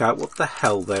work out what the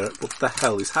hell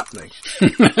is happening.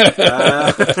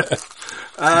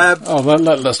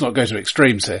 Let's not go to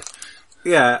extremes here.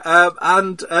 Yeah,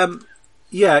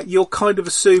 you're kind of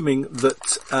assuming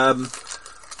that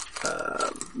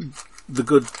the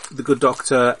good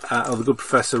doctor, or the good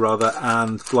professor rather,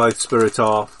 and Blithe Spirit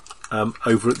are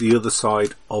over at the other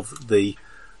side of the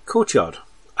courtyard.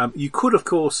 You could, of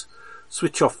course,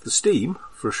 switch off the steam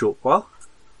for a short while.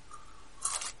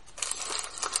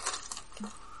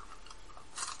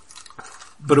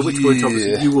 But at which point,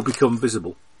 obviously, you will become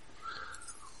visible.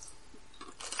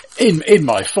 In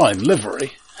my fine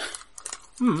livery.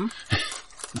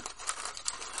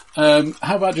 How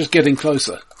about just getting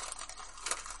closer?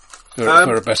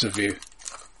 For a better view.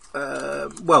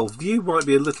 Well, view might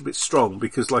be a little bit strong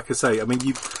because, like I say, I mean,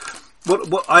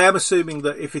 what I am assuming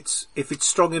that if it's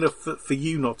strong enough for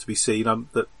you not to be seen,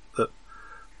 that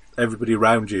everybody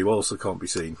around you also can't be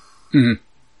seen.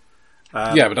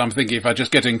 Mm-hmm. Yeah, but I'm thinking if I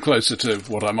just get in closer to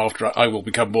what I'm after, I will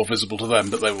become more visible to them,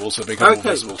 but they will also become more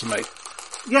visible to me.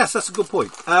 Yes, that's a good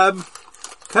point.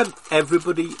 Can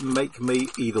everybody make me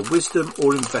either wisdom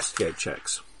or investigate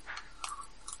checks?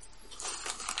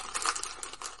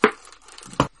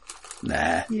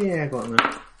 Nah. Yeah, I got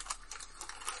that.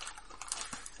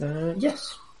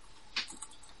 Yes.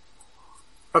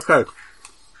 Okay.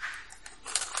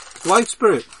 Light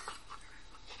Spirit.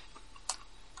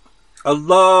 A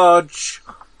large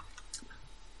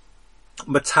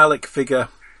metallic figure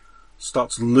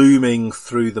starts looming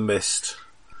through the mist.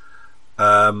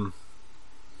 And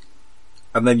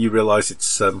then you realise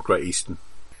it's Great Eastern.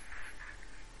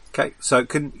 Okay, so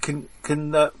can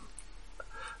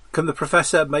the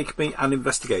Professor make me an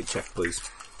investigate check, please?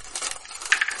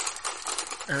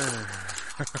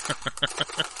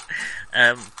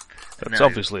 That's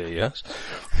obviously a yes.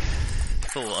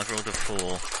 4. I've rolled a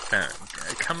 4. That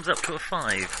comes up to a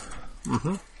 5.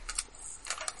 Mm-hmm.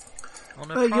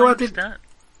 On a prime stat.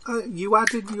 You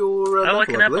added your level, I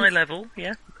can add my level.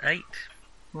 Yeah, 8.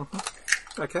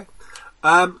 Mm-hmm. Okay.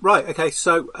 Right. Okay.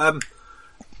 So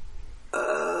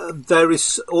there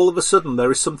is all of a sudden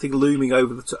there is something looming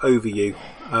over you.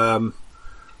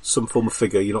 Some form of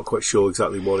figure. You're not quite sure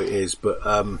exactly what it is, but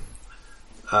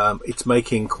it's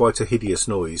making quite a hideous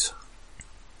noise.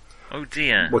 Oh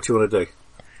dear. What do you want to do?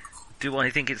 Do I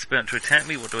think it's about to attack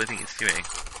me? What do I think it's doing?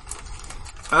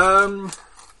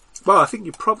 Well, I think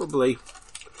you probably...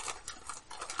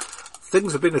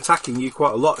 Things have been attacking you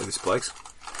quite a lot in this place.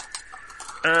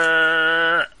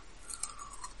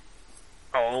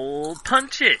 I'll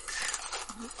punch it.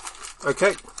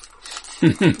 Okay.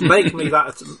 Make me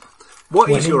that...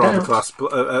 What is your armor class,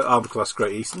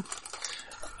 Great Eastern?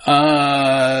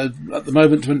 At the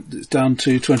moment, it's down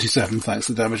to 27, thanks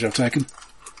to the damage I've taken.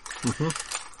 Mm-hmm.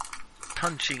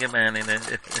 Punching a man in a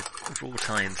wrought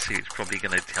iron suit is probably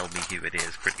going to tell me who it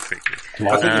is pretty quickly.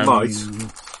 I think it might.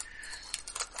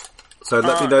 So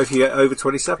let me know if you get over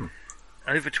 27.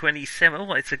 Over 27?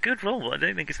 Oh, it's a good roll. I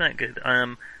don't think it's that good.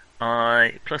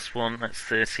 I plus 1, that's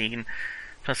 13.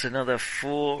 Plus another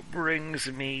 4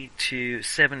 brings me to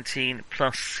 17.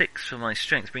 Plus 6 for my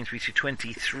strength brings me to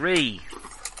 23.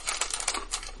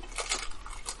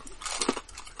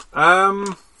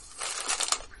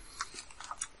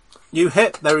 You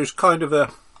hit. There is kind of a...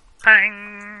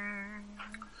 Bang!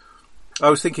 I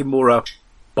was thinking more a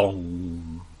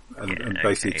bong. And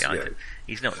basically... Okay,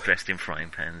 he's not dressed in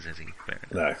frying pans, is he?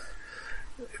 No.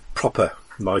 Proper,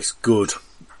 nice, good,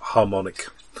 harmonic.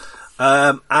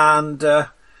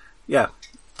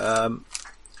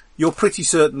 You're pretty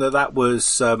certain that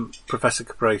was Professor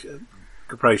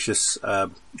Capricious,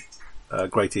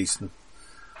 Great Eastern.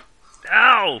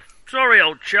 Ow! Sorry,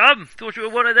 old chum. Thought you were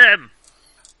one of them.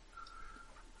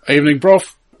 Evening,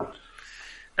 Prof.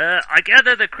 I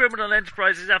gather the criminal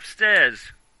enterprise is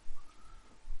upstairs.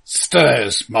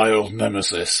 Stairs, my old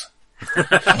nemesis.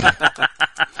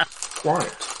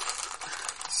 Right.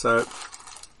 So,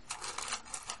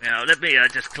 Now, let me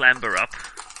just clamber up.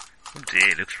 Oh dear,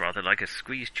 it looks rather like a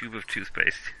squeezed tube of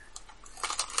toothpaste.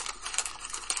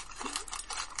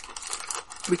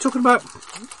 we're talking about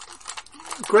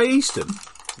Great Eastern.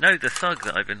 No, the thug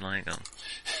that I've been lying on.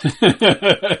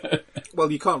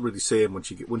 Well, you can't really see him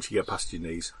once you get past your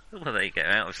knees. Well, there you go,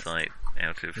 out of sight,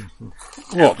 out of...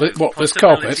 What, this possibility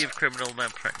carpet? of criminal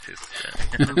malpractice.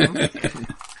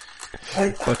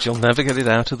 But you'll never get it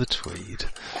out of the tweed.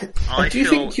 Do you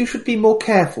think you should be more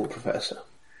careful, Professor?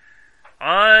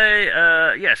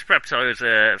 Yes, perhaps I was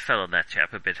fell on that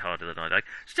chap a bit harder than I'd like.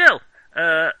 Still,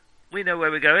 we know where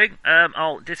we're going.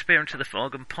 I'll disappear into the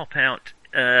fog and pop out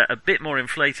a bit more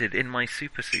inflated in my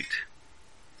super suit.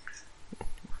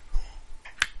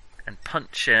 And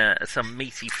punch some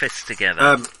meaty fists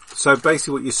together. So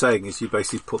basically what you're saying is you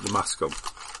basically put the mask on.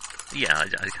 Yeah,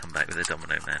 I come back with a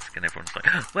domino mask and everyone's like,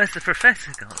 oh, where's the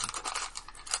professor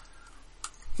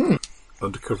gone?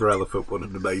 Undercover elephant, what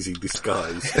an amazing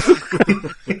disguise.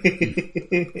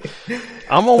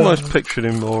 I'm almost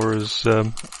picturing him more as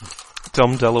Dom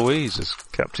DeLuise as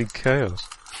Captain Chaos.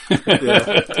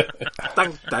 Yeah.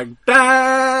 Dang, dang,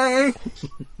 dang!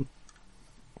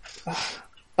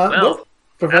 Well,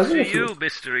 Professor, after you,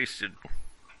 Mr. Easton.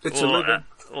 It's a living.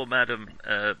 Or Madam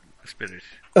Spirit.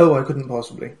 Oh, I couldn't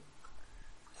possibly.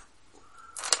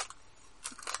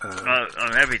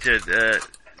 I'm happy to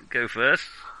go first.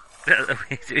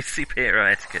 It's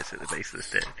superhero etiquette at the base of the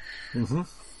stairs. Mm-hmm.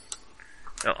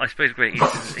 Oh, I suppose, Great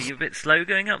Eastern, are you a bit slow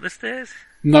going up the stairs?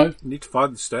 No. You need to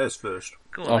find the stairs first.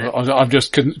 Go on, then. I'm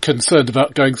just concerned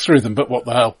about going through them, but what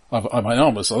the hell? I'm in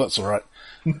armour, so that's alright.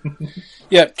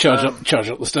 Yeah, charge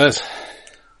up the stairs.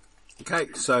 Okay,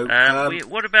 so...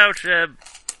 what about...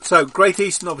 so, Great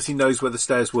Eastern obviously knows where the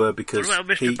stairs were because... What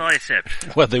about Mr.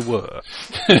 Biceps? Where they were.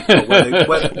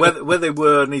 where they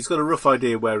were, and he's got a rough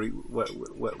idea where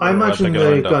I imagine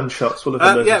the gunshots will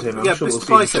have alerted him. I'm sure Mr.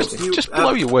 we'll Biceps, see Just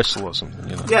blow your whistle or something,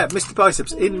 you know. Yeah, Mr.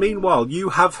 Biceps. Meanwhile, you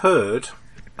have heard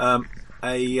a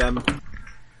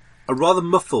rather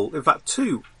muffled, in fact,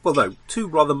 two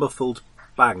rather muffled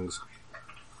bangs.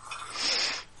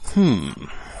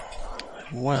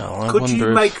 Well, I Could wonder you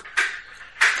if... make?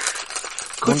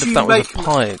 Could you that was a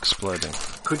pie exploding.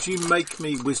 Could you make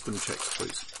me wisdom checks,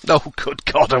 please? Oh, good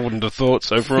God, I wouldn't have thought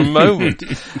so for a moment.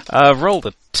 I've rolled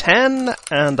a 10,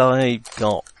 and I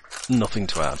got nothing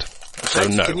to add. So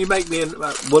no. Can you make me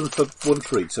one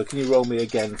for each? So can you roll me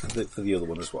again for the other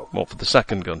one as well? What, for the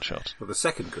second gunshot? For the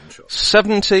second gunshot.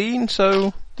 17,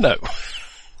 so no.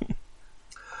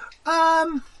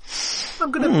 I'm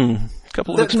gonna...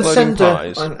 couple of exploding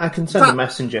pies. I can send a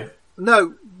messenger.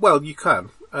 No, well, you can.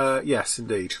 Yes,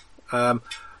 indeed.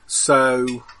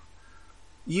 So,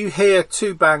 you hear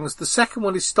two bangs. The second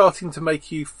one is starting to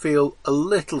make you feel a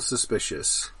little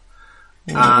suspicious.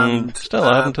 And still,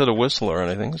 I haven't heard a whistle or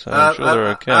anything, so I'm sure they're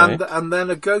okay. And then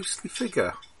a ghostly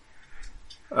figure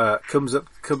comes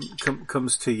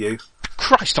to you,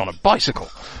 Christ on a bicycle!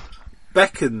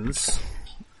 beckons,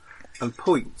 and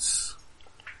points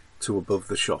to above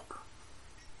the shop.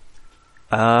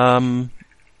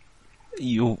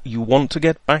 You want to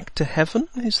get back to heaven?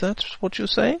 Is that what you're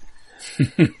saying?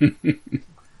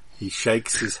 He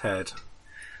shakes his head.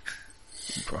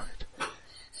 Right.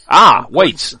 Ah,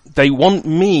 wait. They want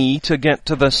me to get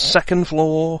to the second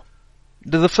floor,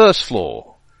 to the first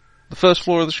floor. The first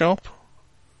floor of the shop?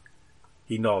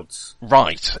 He nods.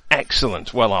 Right.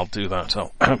 Excellent. Well, I'll do that.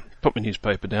 I'll put my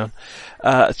newspaper down.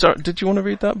 Sorry, did you want to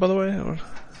read that, by the way? Or?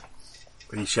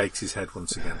 But he shakes his head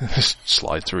once again.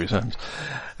 Slide through his hands.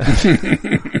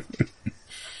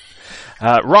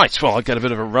 Right, well, I'll get a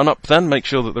bit of a run up then, make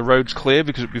sure that the road's clear,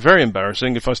 because it'd be very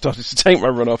embarrassing if I started to take my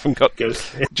run off and got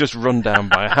just run down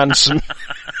by a hansom.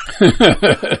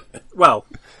 Well,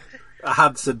 a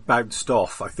Hanson bounced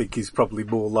off, I think, is probably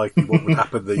more likely what would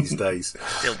happen these days.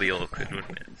 Still be awkward,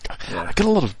 wouldn't it? Yeah. I get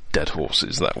a lot of dead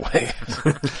horses that way.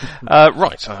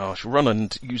 Right, I shall run,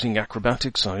 and using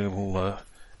acrobatics, I will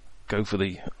go for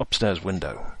the upstairs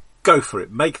window. Go for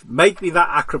it. Make me that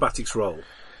acrobatics roll.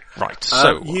 Right,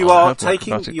 so you are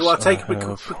taking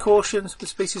precautions, Mr.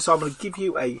 Species. So I'm going to give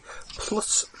you a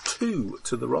 +2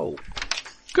 to the roll.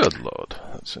 Good lord.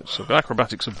 So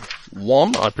acrobatics of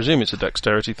 1. I presume it's a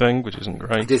dexterity thing, which isn't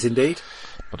great. It is indeed.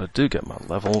 But I do get my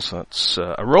levels. That's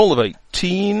a roll of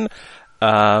 18.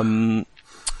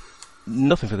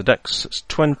 nothing for the Dex. It's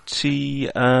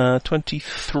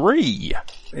 23.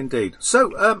 Indeed.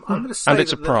 So, I'm going to say... And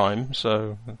it's a prime,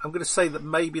 so... I'm going to say that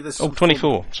maybe there's... some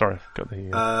 24. Sorry. Got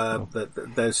the...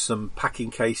 that there's some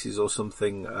packing cases or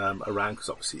something around, because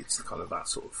obviously it's kind of that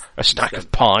sort of... A stack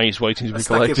of pies waiting to be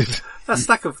collected. A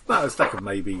stack of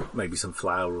maybe some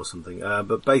flour or something.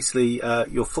 But basically,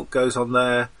 your foot goes on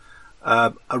there,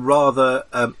 a rather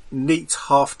neat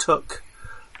half tuck,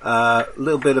 a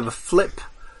little bit of a flip.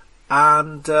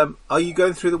 And are you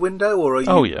going through the window, or are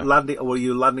you landing? Or are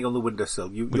you landing on the windowsill?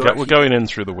 We're going in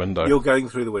through the window. You're going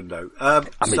through the window.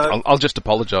 I'll just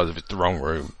apologise if it's the wrong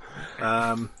room.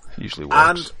 Usually works.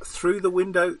 And through the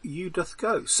window you doth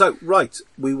go. So right,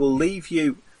 we will leave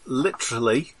you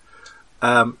literally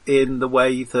in the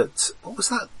way that, what was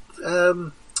that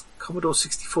Commodore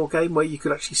 64 game where you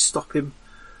could actually stop him?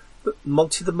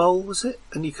 Monty the Mole, was it?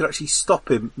 And you could actually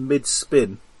stop him mid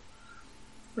spin.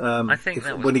 I think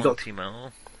that was Monty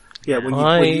Mole. Yeah, when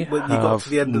you got to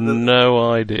the end of the...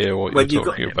 no idea what you're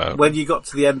talking about. When you got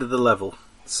to the end of the level.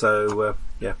 So,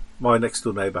 my next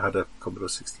door neighbour had a Commodore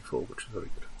 64, which was very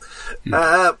good.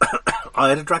 I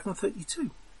had a Dragon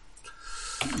 32.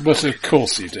 But of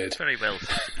course you did. Very well.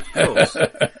 Of course.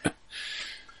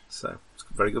 So, it's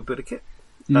a very good bit of kit.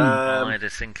 I had a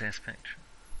Sinclair Spectrum.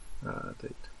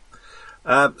 Indeed.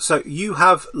 So, you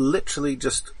have literally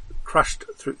just... crashed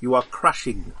through. You are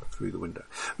crashing through the window.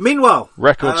 Meanwhile,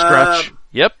 record scratch.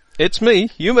 Yep, it's me.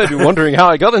 You may be wondering how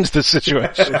I got into this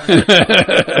situation.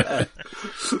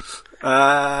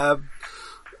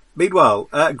 Meanwhile,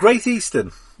 Great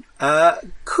Eastern,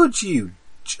 could you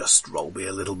just roll me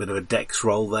a little bit of a dex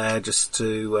roll there, just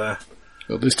to?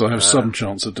 At least I have some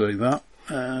chance of doing that.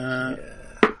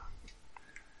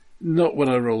 Not when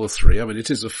I roll a 3. I mean,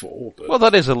 it is a 4. But... Well,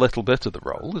 that is a little bit of the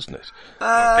roll, isn't it? You're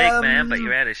a big man, but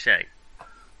you're out of shape.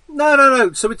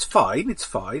 No. So it's fine. It's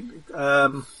fine.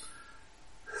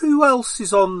 Who else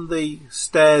is on the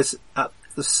stairs at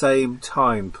the same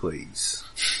time, please?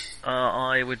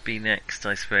 I would be next,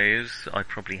 I suppose. I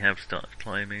probably have started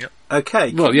climbing up.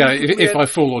 Okay. Well, yeah, if I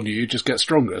fall on you, you just get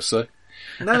stronger, so...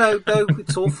 No,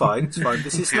 it's all fine. It's fine.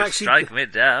 This isn't actually... Strike me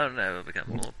down, I will become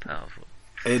more powerful.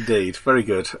 Indeed, very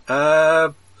good.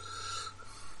 What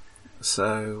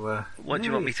do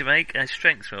you want me to make? A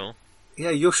strength roll? Yeah,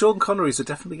 your Sean Connerys are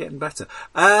definitely getting better.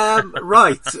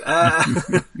 Right.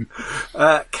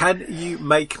 Can you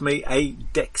make me a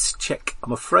dex check?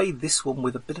 I'm afraid this one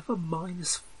with a bit of a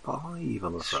 -5,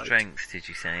 I'm afraid. Strength, did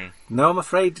you say? No, I'm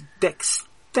afraid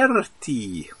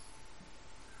dexterity.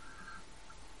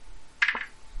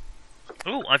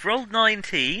 Oh, I've rolled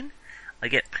 19. I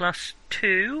get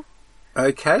 +2.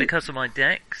 Okay. Because of my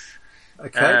dex.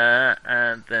 Okay.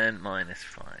 And then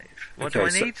 -5. What do I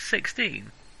need?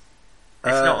 16.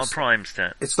 It's Uh, not a prime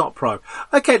stat. It's not prime.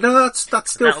 Okay, no, that's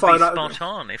still fine. That'll be spot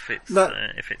on if it's No,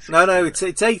 if it's no,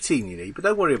 it's 18 you need, but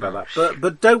don't worry about that.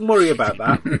 But don't worry about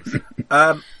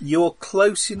that. You're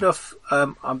close enough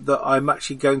that I'm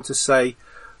actually going to say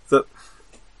that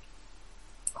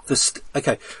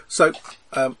okay. So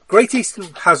Great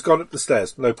Eastern has gone up the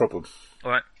stairs, no problem.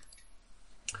 All right.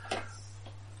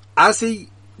 As he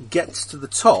gets to the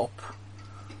top,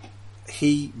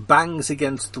 he bangs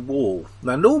against the wall.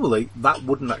 Now, normally that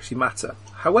wouldn't actually matter.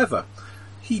 However,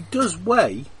 he does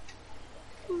weigh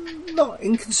not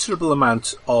inconsiderable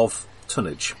amount of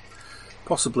tonnage,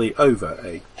 possibly over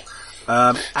a.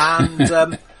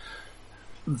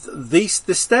 The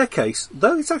staircase,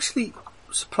 though it's actually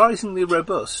surprisingly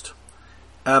robust,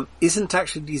 isn't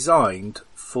actually designed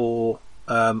for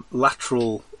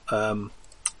lateral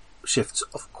shifts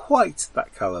of quite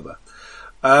that calibre.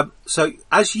 So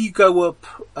as you go up,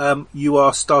 you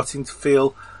are starting to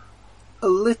feel a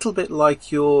little bit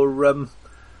like you're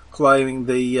climbing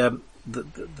the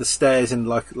stairs in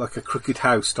like a crooked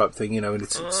house type thing, you know, and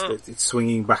it's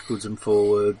swinging backwards and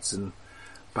forwards and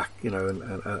back, you know,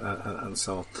 and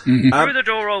so on. Mm-hmm. Through the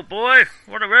door, old boy.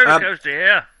 What a roller coaster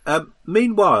here.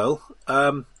 Meanwhile,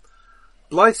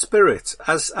 Blithe Spirit,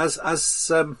 as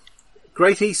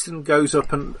Great Eastern goes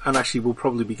up and actually will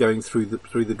probably be going through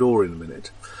the door in a minute.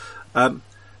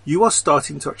 You are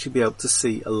starting to actually be able to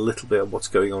see a little bit of what's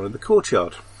going on in the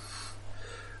courtyard.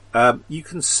 You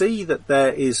can see that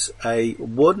there is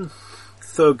one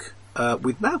thug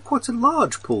with now quite a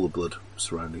large pool of blood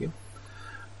surrounding him.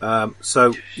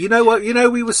 So you know what? You know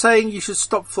we were saying you should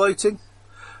stop floating.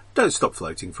 Don't stop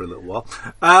floating for a little while.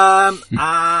 And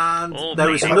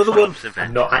there is another one.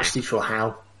 I'm not actually sure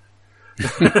how.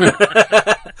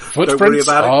 Footprints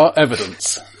are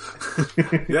evidence.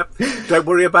 Yep. Don't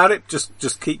worry about it. Just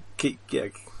keep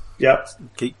Yep.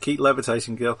 Keep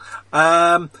levitating, girl.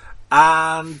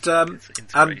 And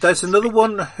there's another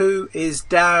one who is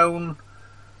down.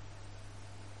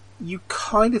 You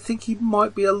kind of think he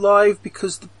might be alive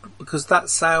because that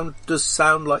sound does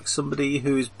sound like somebody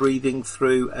who is breathing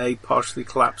through a partially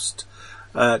collapsed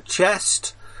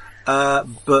chest.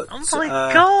 But oh my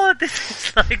god, this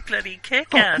is like bloody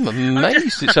Kick-Ass. I'm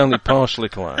amazed it's only partially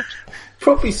collapsed.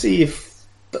 Probably see if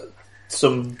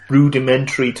some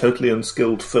rudimentary, totally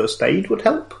unskilled first aid would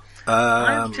help.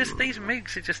 These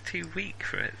MiGs are just too weak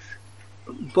for it.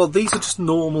 Well, these are just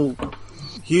normal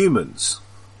humans.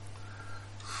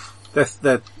 They're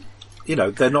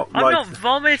not I've like... not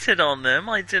vomited on them.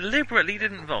 I deliberately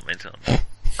didn't vomit on them.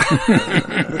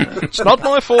 It's not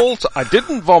my fault. I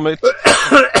didn't vomit.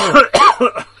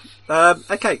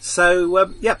 Okay,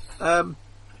 so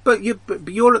but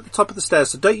you're at the top of the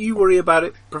stairs, so don't you worry about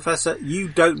it, Professor. You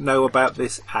don't know about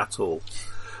this at all.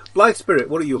 Blithe Spirit,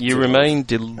 what are you up to? You remain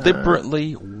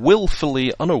deliberately,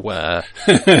 willfully unaware.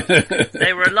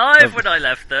 They were alive when I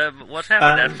left them. What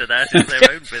happened after that is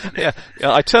their own business.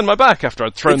 Yeah, I turned my back after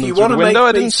I'd thrown them through the window.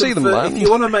 I didn't see them land. If you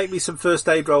want to make me some first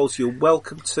aid rolls, you're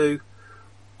welcome to.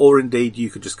 Or indeed, you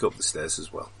could just go up the stairs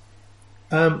as well.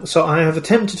 So I have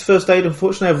attempted first aid.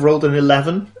 Unfortunately, I've rolled an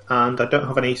 11, and I don't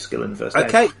have any skill in first aid.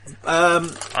 Okay.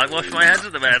 I wash my hands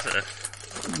of the matter.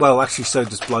 Well, actually, so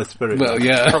does Blithe Spirit. Well,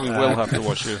 yeah. Probably will have to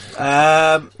watch you.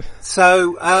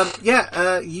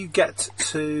 You get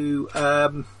to...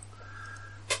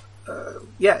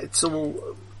 it's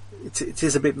all... It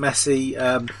is a bit messy.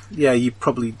 You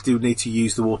probably do need to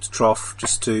use the water trough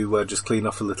just to just clean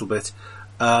off a little bit.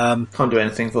 Can't do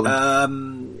anything for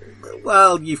them.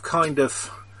 Well, you've kind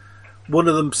of... One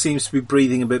of them seems to be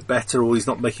breathing a bit better, or he's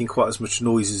not making quite as much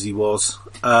noise as he was.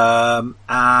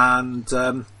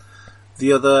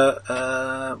 The other,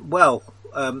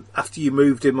 after you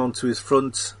moved him onto his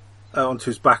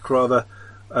back rather,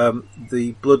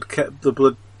 the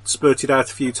blood spurted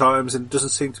out a few times and doesn't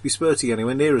seem to be spurting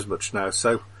anywhere near as much now.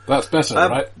 So that's better,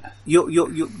 right? You're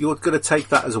going to take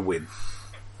that as a win.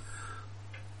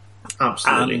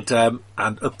 Absolutely.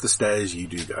 And up the stairs you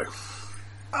do go.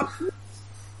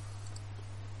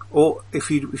 Or if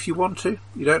you want to,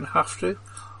 you don't have to.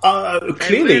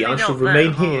 Clearly, really I shall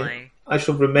remain here. I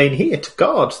shall remain here to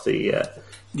guard the.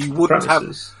 You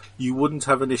wouldn't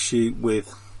have an issue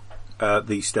with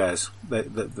these stairs.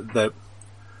 They're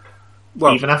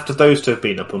even after those two have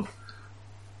been up them.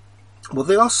 Well,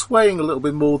 they are swaying a little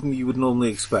bit more than you would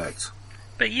normally expect.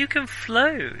 But you can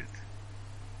float.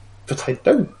 But I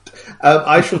don't.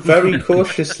 I shall very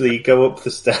cautiously go up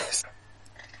the stairs,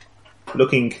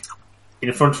 looking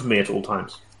in front of me at all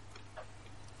times.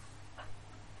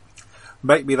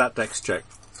 Make me that dex check.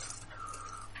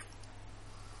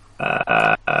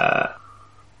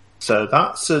 So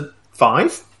that's a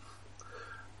 5.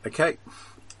 Okay.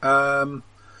 Your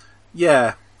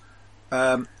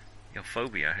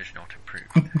phobia has not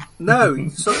improved. No.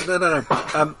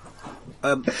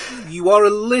 You are a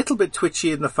little bit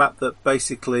twitchy in the fact that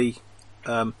basically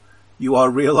you are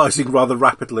realising rather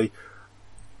rapidly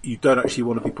you don't actually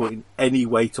want to be putting any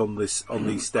weight on these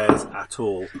stairs at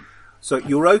all. So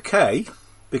you're okay,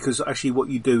 because actually what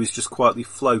you do is just quietly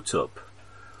float up.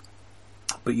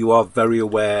 But you are very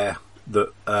aware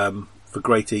that for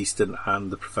Great Eastern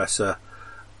and the Professor,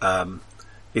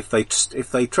 if they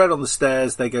tread on the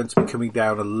stairs, they're going to be coming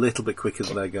down a little bit quicker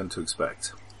than they're going to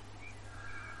expect.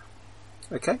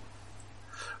 Okay?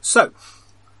 So,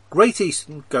 Great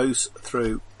Eastern goes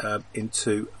through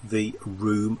into the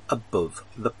room above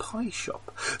the pie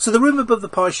shop. So the room above the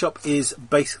pie shop is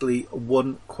basically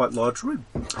one quite large room.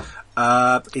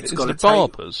 It's got a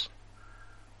barbers.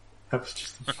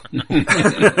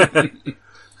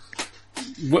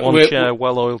 One chair,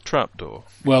 well-oiled trapdoor.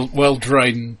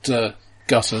 Well-drained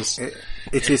gutters.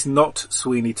 It is not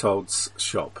Sweeney Todd's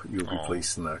shop, you'll be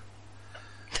pleased to know.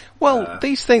 Well,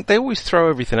 these things, they always throw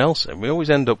everything else in. We always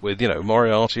end up with,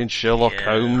 Moriarty and Sherlock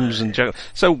Holmes and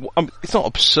so it's not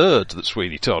absurd that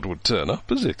Sweeney Todd would turn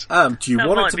up, is it? Do you that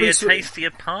want might it to be be a tastier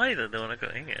pie than the one I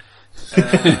got in here.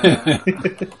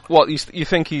 What, you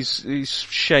think he's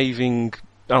shaving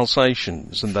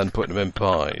Alsatians and then putting them in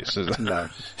pies? No.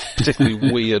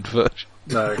 Particularly weird version.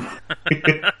 No.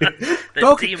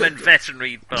 The demon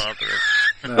veterinary barber.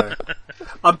 No.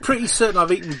 I'm pretty certain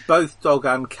I've eaten both dog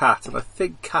and cat, and I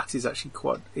think cat is actually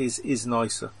is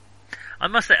nicer. I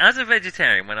must say, as a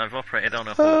vegetarian, when I've operated on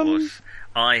a horse,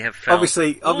 I have felt...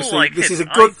 Obviously, this is a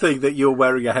good thing that you're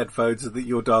wearing a headphones and that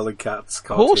your darling cat's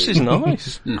cartoon. Horse is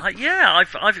nice.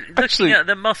 I've looking at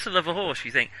the muscle of a horse,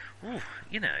 you think, ooh,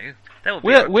 that would be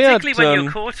particularly when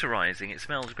you're cauterizing. It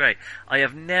smells great. I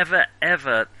have never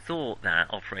ever thought that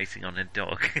operating on a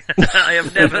dog. I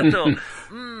have never thought,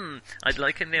 I'd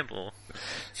like a nibble.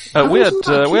 We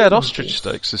had ostrich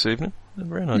steaks this evening. They're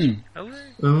very nice.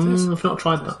 I've not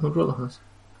tried that. My brother has.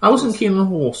 I wasn't keen on a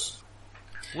horse.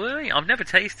 Were you? I've never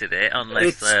tasted it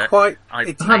unless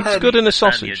it's good in a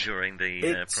sausage during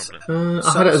the problem.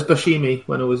 I had it as sashimi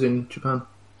when I was in Japan.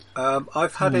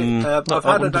 I've had it. I've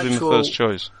had an actual. The first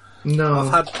choice. No,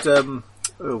 I've had.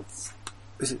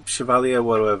 Is it Chevalier or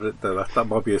whatever? That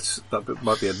might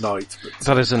be a knight. But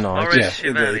that is a knight. Orange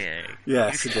Chevalier.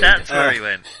 Yes, that's where he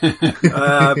went.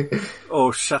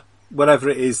 Or whatever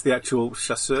it is, the actual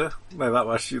chasseur. No, that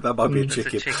might be a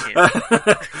chicken.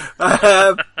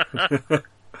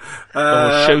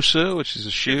 Or chausseur, which is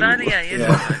a shoe.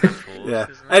 Yeah.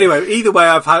 Anyway, either way,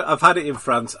 I've had it in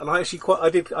France, and I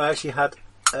actually had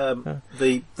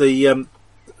the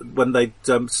when they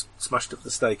smashed up the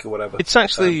steak or whatever. It's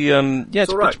actually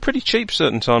it's pretty cheap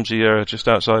certain times of year, just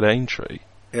outside Aintree.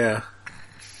 Yeah.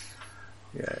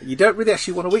 You don't really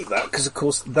actually want to eat that because, of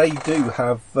course, they do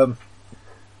have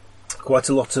quite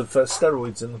a lot of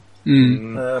steroids in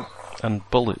them and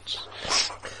bullets.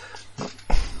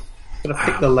 Gotta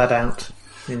pick the lead out.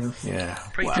 Yeah.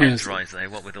 Pretty tenderised though,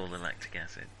 what with all the lactic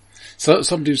acid. So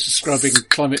somebody was describing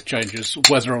climate change as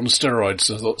weather on steroids.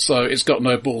 So I thought, so it's got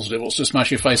no balls and it wants to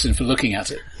smash your face in for looking at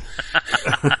it.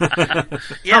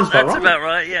 Yeah, that's about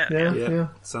right. Yeah.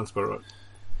 Sounds about right.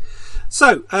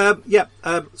 So,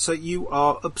 so you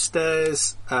are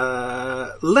upstairs.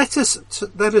 Let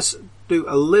us do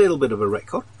a little bit of a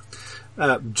retcon,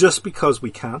 just because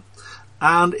we can,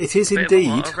 and it is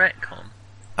indeed a retcon.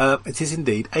 It is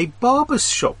indeed a barber's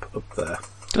shop up there.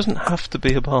 Doesn't have to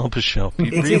be a barber shop.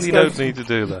 You really don't need to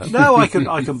do that. No, I can.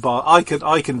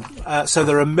 So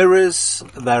there are mirrors.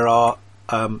 There are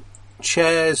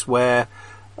chairs where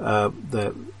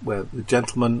the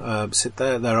gentlemen sit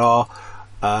there.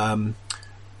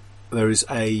 There is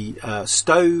a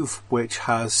stove which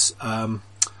has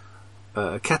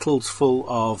kettles full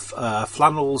of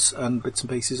flannels and bits and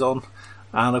pieces on,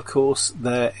 and of course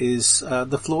there is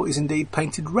the floor is indeed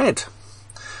painted red.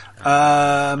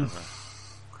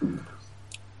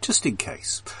 Just in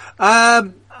case.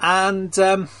 There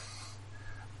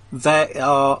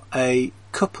are a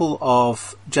couple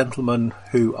of gentlemen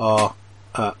who are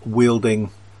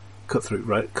wielding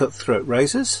cutthroat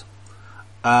razors.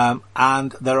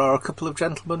 And there are a couple of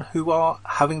gentlemen who are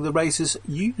having the razors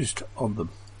used on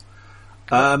them.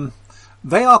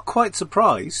 They are quite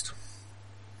surprised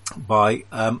by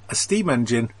a steam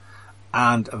engine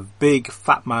and a big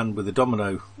fat man with a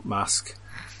domino mask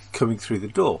coming through the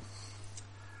door.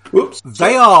 Whoops.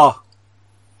 They are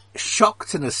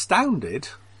shocked and astounded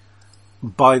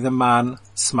by the man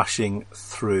smashing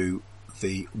through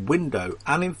the window.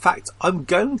 And in fact, I'm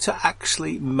going to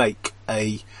actually make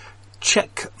a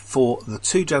check for the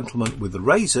two gentlemen with the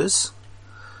razors,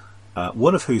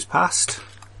 one of who's passed,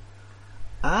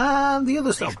 and the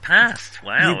other's not. He's passed.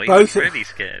 Wow, he's really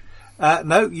scared.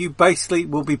 No, you basically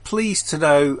will be pleased to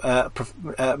know,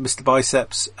 Mr.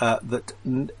 Biceps, that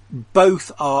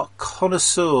both are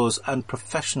connoisseurs and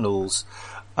professionals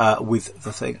with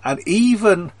the thing. And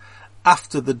even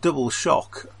after the double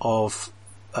shock of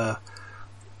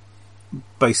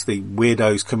basically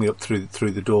weirdos coming up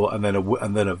through the door, and then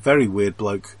a very weird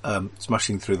bloke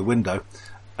smashing through the window,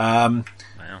 wow.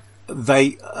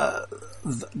 They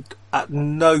at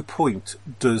no point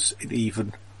does it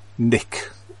even nick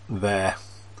their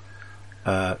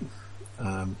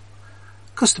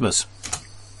customers.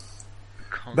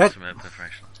 Consummate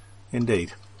professional.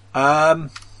 Indeed.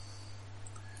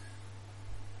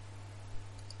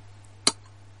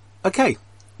 Okay,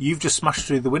 you've just smashed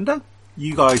through the window.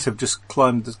 You guys have just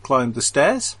climbed the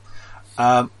stairs.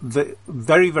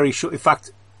 Very, very short. In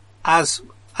fact, as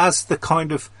the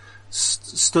kind of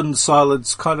stunned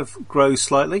silence kind of grows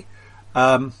slightly,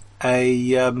 a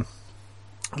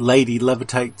lady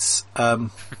levitates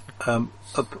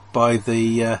up by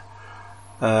the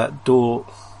door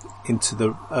into the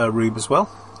room as well.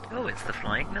 Oh, it's the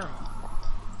flying nun.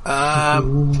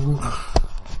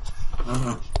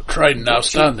 Train now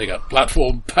standing at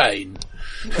platform Pain.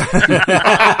 Oh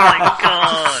my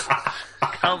god!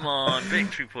 Come on,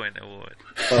 victory point award.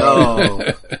 Oh,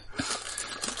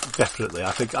 definitely.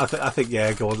 I think.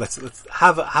 Yeah, go on. Let's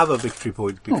have a victory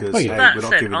point because yeah. That we're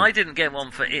not said, giving. I didn't get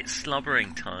one for It's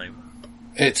Slubbering Time.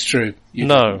 It's true. You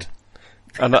No. didn't.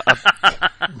 And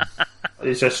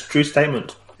It's a true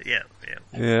statement. Yeah.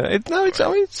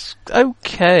 it's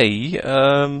okay.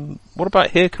 What about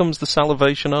Here Comes the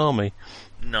Salvation Army?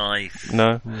 Nice.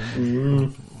 No.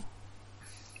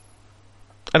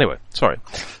 Anyway, sorry.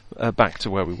 Back to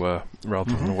where we were,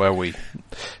 rather than where we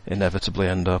inevitably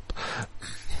end up.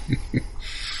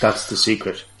 That's the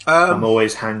secret. I'm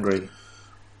always hangry.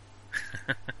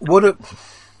 One of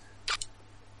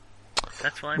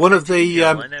That's why one of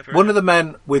the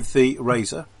men with the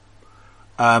razor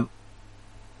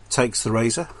takes the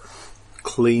razor,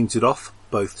 cleans it off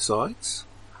both sides,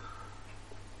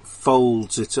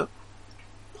 folds it up,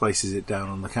 places it down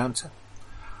on the counter.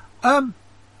 Can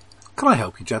I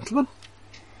help you, gentlemen?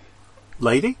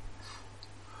 Lady?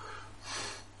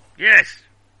 Yes.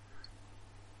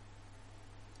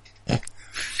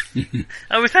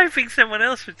 I was hoping someone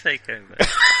else would take over.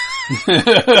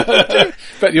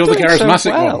 But you're the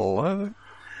charismatic one.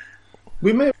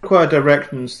 We may require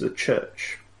directions to the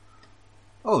church.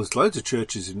 Oh, there's loads of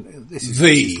churches in this.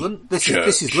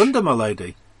 This is London, my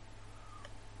lady.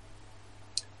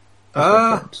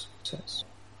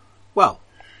 Well,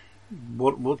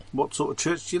 what sort of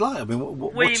church do you like? I mean,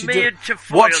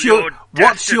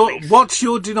 what's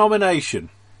your denomination?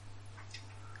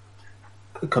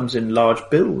 It comes in large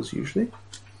bills usually.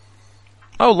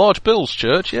 Oh, Large Bill's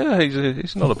church. Yeah,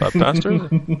 he's not a bad pastor, is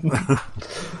he?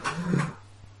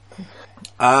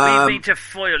 We mean to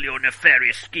foil your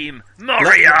nefarious scheme,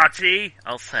 Moriarty,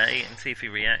 I'll say, and see if he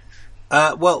reacts. They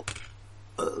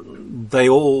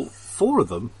all, 4 of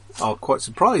them, are quite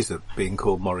surprised at being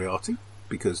called Moriarty,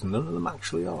 because none of them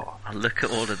actually are. I'll look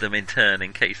at all of them in turn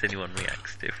in case anyone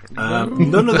reacts differently.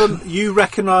 None of them, you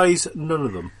recognise none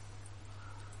of them.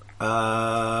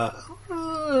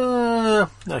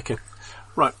 Okay.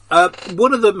 Right.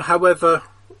 One of them, however,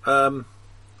 one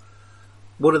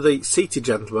of the seated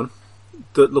gentlemen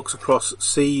that looks across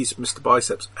sees Mr.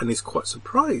 Biceps and is quite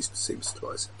surprised to see Mr.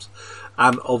 Biceps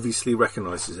and obviously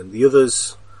recognises him. The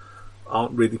others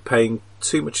aren't really paying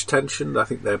too much attention. I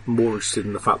think they're more interested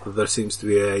in the fact that there seems to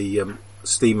be a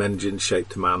steam engine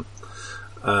shaped man.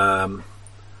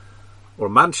 Or a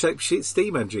man-shaped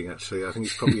steam engine, actually. I think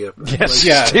it's probably a...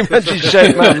 steam engine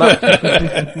shaped man.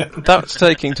 That's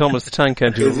taking Thomas the Tank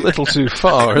Engine a little too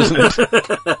far, isn't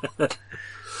it?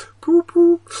 Poop,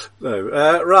 poop.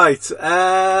 No, right.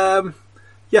 So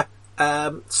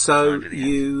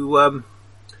you,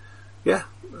 they're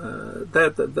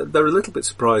a little bit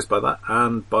surprised by that,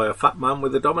 and by a fat man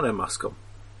with a domino mask on.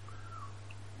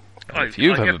 If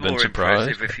you've ever been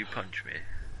surprised, if you punch me.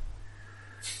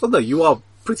 Well, no, you are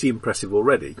pretty impressive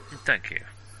already. Thank you.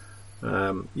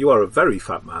 You are a very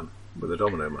fat man with a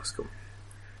domino mask on.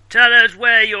 Tell us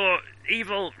where your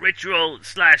evil ritual /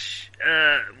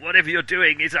 whatever you're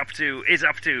doing is up to. Is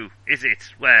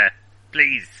it? Where?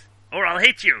 Please. Or I'll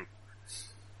hit you.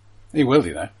 He will,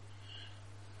 you know.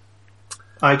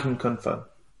 I can confirm.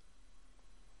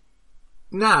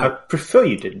 Now, I prefer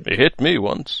you didn't. He hit me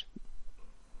once.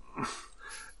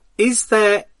 Is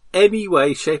there any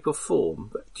way, shape or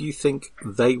form, do you think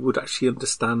they would actually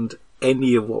understand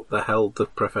any of what the hell the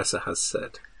professor has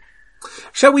said?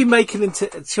 Shall we make an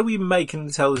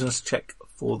intelligence check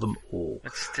for them all?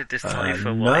 It's to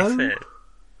decipher what I said.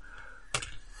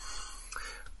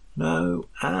 No,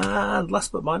 and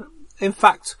last but minor. In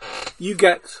fact, you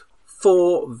get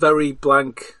 4 very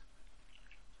blank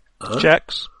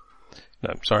checks.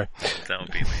 No, sorry. That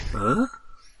would be me. Huh?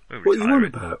 What are you on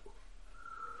about?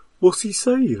 What's he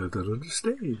saying? I don't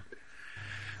understand.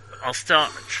 I'll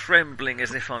start trembling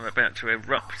as if I'm about to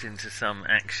erupt into some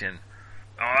action.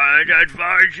 I'd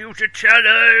advise you to tell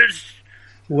us.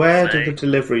 Where do the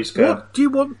deliveries go? What do you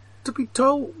want to be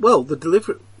told? Well, the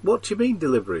delivery. What do you mean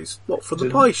deliveries? What, from the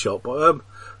pie shop?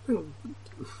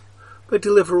 They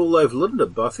deliver all over London,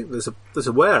 but I think there's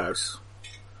a warehouse.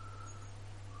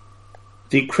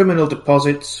 The criminal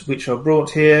deposits which are brought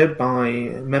here by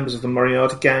members of the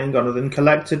Moriarty gang are then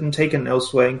collected and taken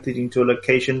elsewhere, including to a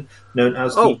location known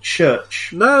as the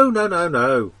church. No,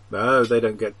 they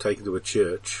don't get taken to a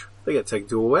church. They get taken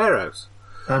to a warehouse.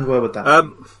 And where would that be?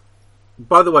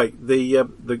 By the way, the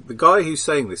guy who's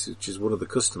saying this, which is one of the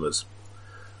customers,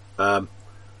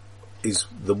 is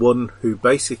the one who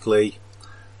basically,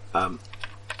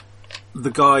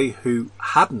 the guy who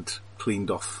hadn't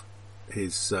cleaned off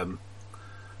his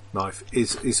knife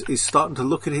is starting to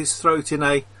look at his throat in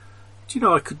a, do you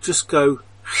know, I could just go,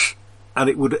 and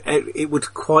it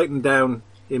would quieten down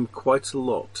him quite a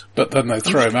lot. But then they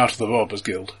throw him out of the Robbers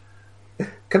Guild.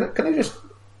 Can I just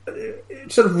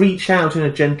sort of reach out in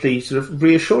a gently, sort of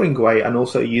reassuring way, and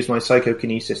also use my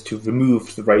psychokinesis to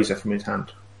remove the razor from his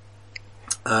hand?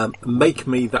 Make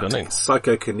me that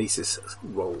psychokinesis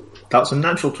roll. That's a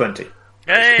natural 20.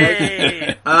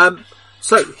 Hey!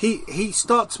 So he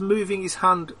starts moving his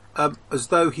hand as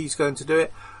though he's going to do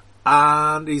it,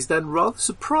 and he's then rather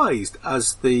surprised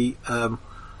as the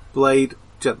blade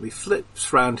gently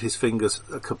flips round his fingers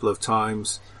a couple of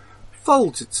times,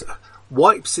 folds it,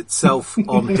 wipes itself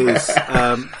on his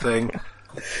thing,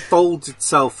 folds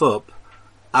itself up,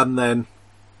 and then,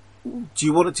 do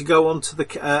you want it to go onto the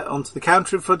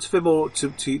counter in front of him, or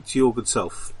to your good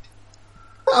self?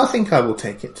 I think I will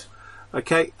take it.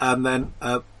 Okay, and then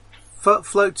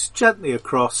floats gently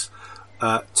across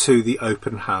to the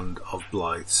open hand of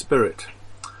Blithe Spirit.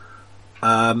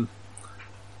 What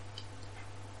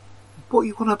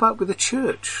you want about with the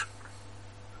church?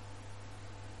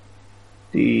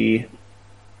 The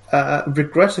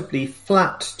regrettably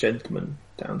flat gentleman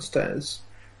downstairs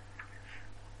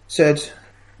said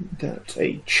that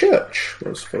a church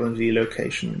was one of the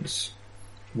locations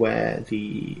where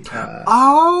the...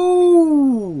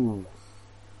 Oh!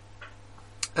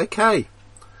 Okay.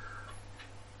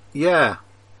 Yeah.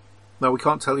 No, we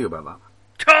can't tell you about that.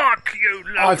 Talk, you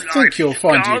low I think you'll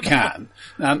find you can.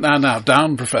 Now,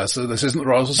 down, Professor. This isn't the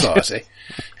Royal Society.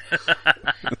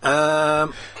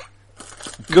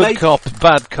 Good cop,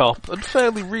 bad cop, and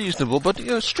fairly reasonable, but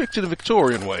strict in a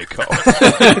Victorian way cop.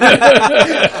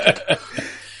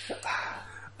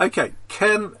 Okay,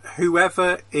 can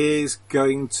whoever is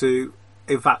going to...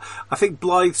 I think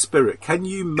Blithe Spirit, can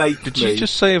you make Did me... you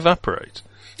just say evaporate?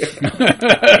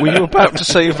 Were you about to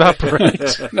say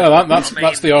evaporate? No,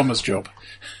 that's the armour's job.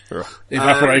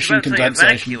 Evaporation,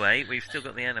 condensation. Evacuate, we've still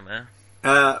got the enema.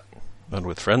 And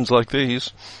with friends like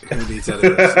these. Who needs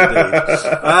enemies,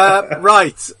 indeed.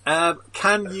 Right,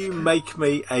 can you make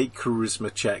me a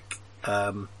charisma check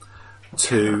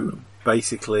to...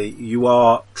 Basically, you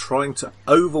are trying to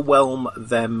overwhelm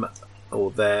them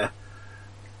or their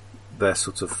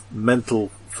sort of mental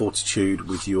fortitude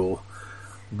with your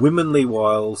womanly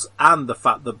wiles, and the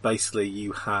fact that basically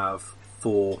you have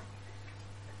 4.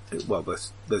 Well,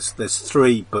 there's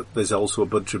 3, but there's also a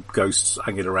bunch of ghosts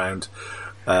hanging around.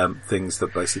 Things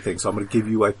that basically think. So I'm going to give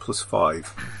you a +5.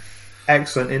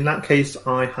 Excellent. In that case,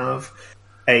 I have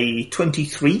a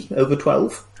 23 over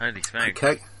 12. Holy smokes.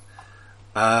 Okay.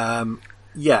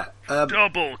 Yeah.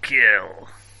 Double kill.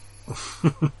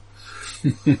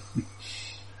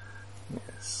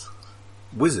 Yes.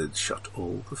 Wizards shut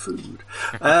all the food.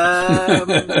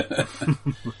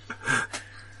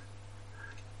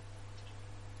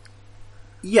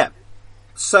 Yeah.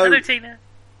 So. Hello, Tina.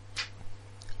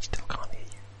 Still can't hear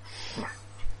you.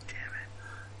 Damn it.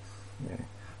 Yeah.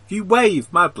 If you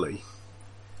wave madly,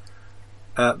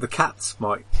 the cats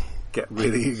might get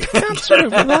really Cats are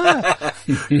over there.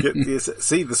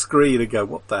 see the screen and go,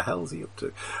 what the hell's he up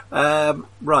to?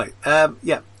 Right.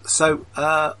 Yeah. So,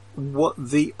 what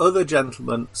the other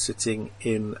gentleman sitting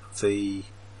in the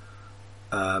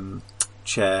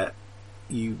chair,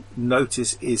 you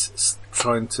notice, is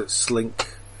trying to slink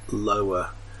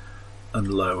lower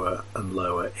and lower and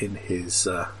lower in his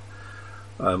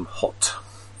hot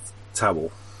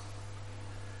towel.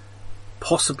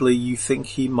 Possibly you think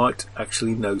he might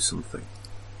actually know something.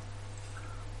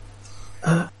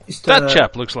 That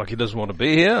chap looks like he doesn't want to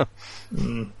be here.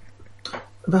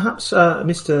 Perhaps,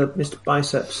 Mr.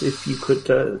 Biceps, if you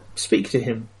could speak to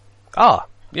him. Ah,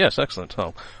 yes, excellent.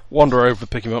 I'll wander over,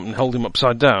 pick him up, and hold him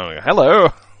upside down.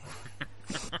 Hello!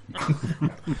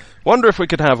 Wonder if we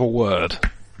could have a word.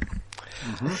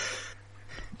 Mm-hmm.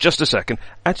 Just a second.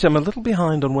 Actually, I'm a little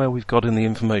behind on where we've got in the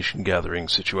information gathering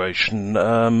situation.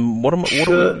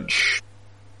 Church.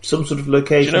 Some sort of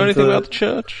location. Do you know anything about the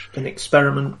church? An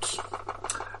experiment.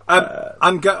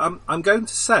 I'm going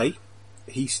to say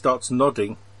he starts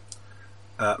nodding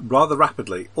rather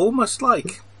rapidly, almost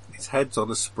like his head's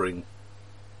on a spring.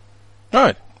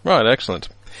 Right, excellent.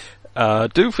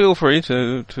 Do feel free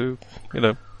to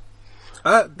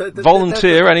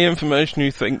volunteer any information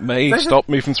you think may stop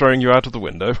me from throwing you out of the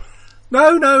window.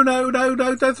 No,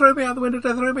 don't throw me out the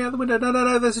window,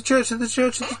 no, there's a church. There's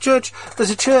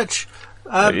a church.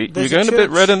 You're going a bit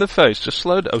red in the face. Just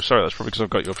slow down. Oh, sorry, that's probably because I've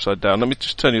got you upside down. Let me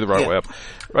just turn you the right way up.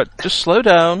 Right, just slow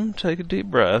down, take a deep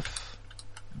breath.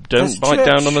 Don't bite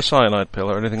down on the cyanide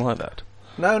pill or anything like that.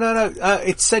 No,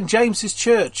 it's St. James's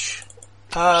Church.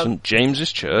 St.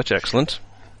 James's Church, excellent.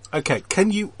 Okay,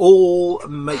 can you all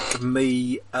make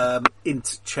me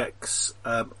int checks?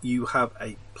 You have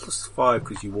a +5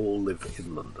 because you all live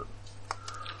in London.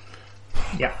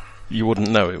 Yeah. You wouldn't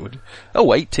know it, would you?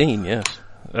 Oh, 18, yes.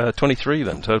 23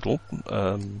 then, total.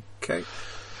 Okay.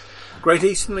 Great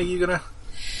Eastern, are you going to...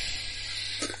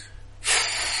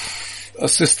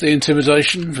 assist the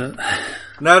intimidation? But...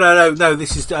 No,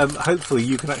 this is, hopefully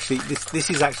you can actually, this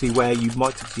is actually where you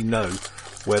might actually know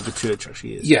where the church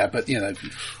actually is. Yeah, but, yeah,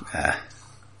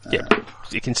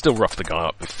 you can still rough the guy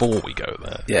up before we go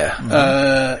there.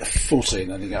 Yeah.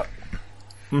 14, I think up.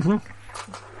 Mm-hmm.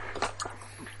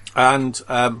 And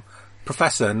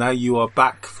Professor, now you are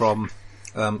back from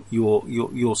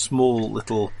your small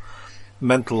little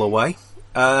mental away.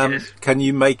 Yes. Can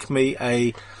you make me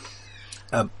a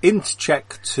int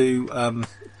check to?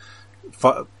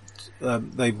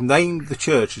 They've named the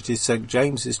church. It is St.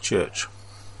 James's Church.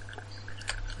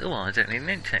 Oh, I don't need an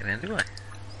int check then, do I?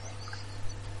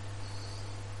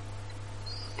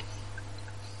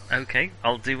 Okay,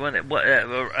 I'll do one.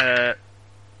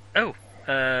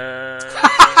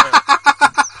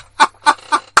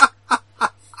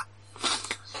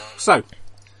 So,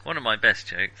 one of my best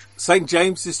jokes. St.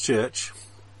 James's Church,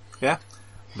 yeah,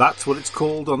 that's what it's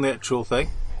called on the actual thing.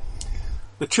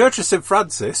 The Church of St.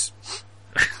 Francis.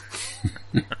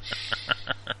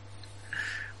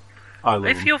 I love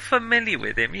If him. you're familiar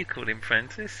with him, you call him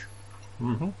Francis.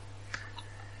 Mm-hmm.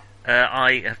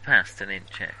 I have passed an int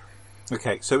check.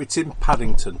 Okay, so it's in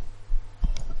Paddington.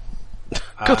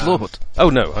 Good lord. Oh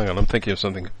no, hang on, I'm thinking of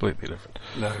something completely different.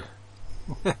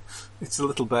 No. It's a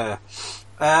little bear.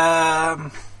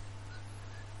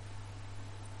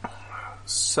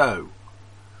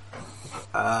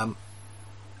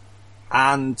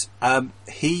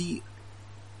 He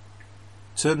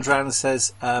turns around and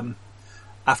says,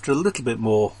 after a little bit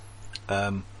more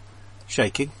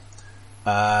shaking,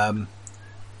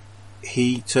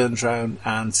 he turns around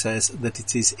and says that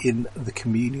it is in the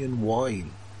communion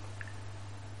wine.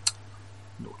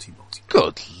 Naughty, naughty.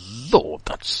 Good lord,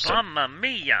 that's a Mamma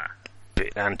mia!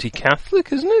 bit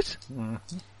anti-Catholic, isn't it?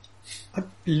 I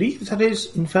believe that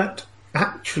is, in fact,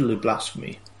 actually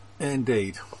blasphemy.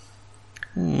 Indeed.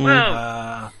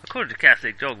 Well, according to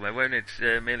Catholic dogma, won't it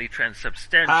merely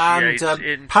transubstantiate And,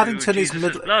 into Paddington is Jesus'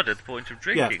 middle- blood at the point of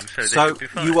drinking? Yeah. So they should be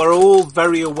fine. You are all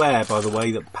very aware, by the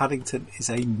way, that Paddington is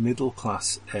a middle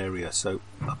class area. So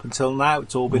up until now,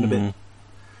 it's all been a bit.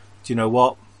 Do you know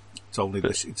what? It's only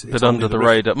this. It's But only under the rich-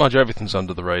 radar. Mind you, everything's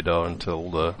under the radar until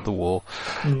the war.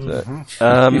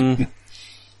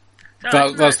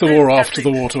 That's the war after the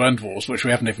War to End Wars, which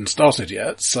we haven't even started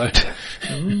yet, so...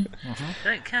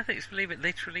 Don't Catholics believe it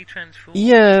literally transforms?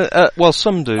 Yeah, well,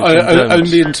 some do. some don't.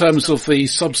 only in terms of the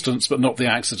substance, but not the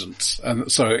accidents. And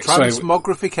so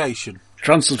Transmogrification.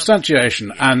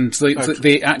 transubstantiation, and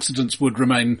the accidents would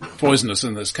remain poisonous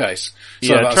in this case.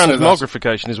 So Yeah,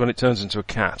 transmogrification is when it turns into a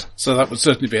cat. So that would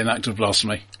certainly be an act of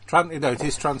blasphemy. It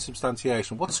is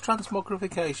transubstantiation. What's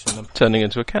transmogrification? Turning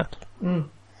into a cat.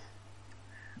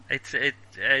 It's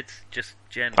just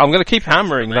general. I'm going to keep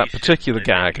hammering that transformation, particular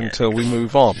gag yeah. until we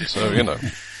move on, so, you know.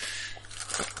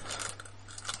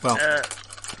 Well,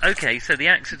 Okay, so the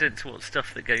accident's what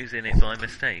stuff that goes in it by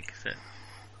mistake.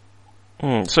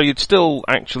 So you'd still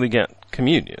actually get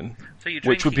communion, So you're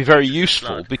which would be drinking very Jesus' useful,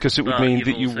 blood, because it would but mean you've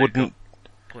that you also wouldn't... got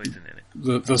poison in it.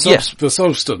 The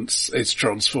substance is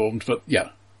transformed, but yeah.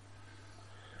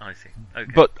 I see.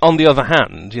 Okay. But on the other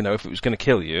hand, you know, if it was going to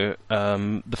kill you,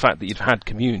 the fact that you'd had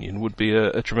communion would be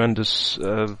a tremendous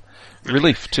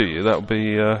relief to you. That would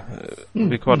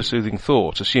be quite a soothing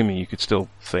thought, assuming you could still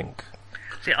think.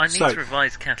 See, I need So- to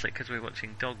revise Catholic because we're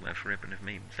watching Dogma for Ribbon of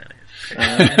Memes.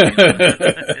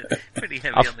 It's pretty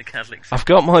heavy on the Catholic side. I've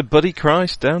got my buddy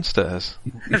Christ downstairs.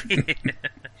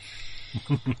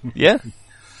 Yeah?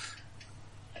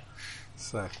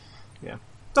 so yeah,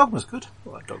 Dogma's good. I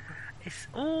like Dogma. It's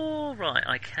all right.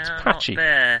 I cannot patchy.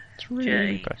 bear It's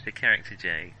really Jay, patchy. the character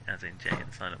Jay, as in Jay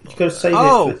and Silent Bob. You got to save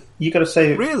Oh, it. You got to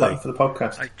save it really? for the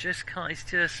podcast. I just can't. It's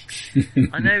just.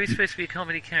 I know he's supposed to be a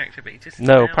comedy character, but he just.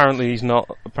 No, sounds- apparently he's not.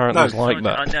 Apparently No, he's like I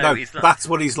that. know No, he's not. that's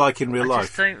what he's like in real I life.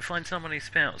 just don't find someone who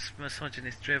spouts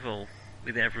misogynist drivel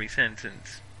with every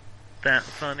sentence that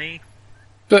funny.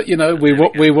 But, you know, There we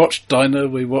go. we watched Diner,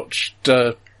 we watched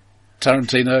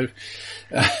Tarantino.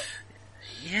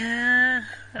 Yeah,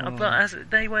 but as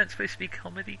they weren't supposed to be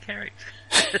comedy characters.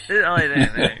 I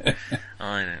don't know.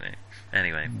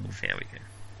 Anyway, we'll see how we go.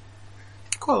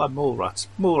 Quite like Mallrats.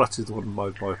 Mallrats is one of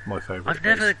my favourite. I've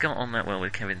never got on that well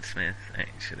with Kevin Smith,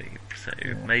 actually, so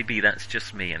maybe that's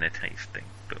just me and a taste thing,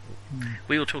 but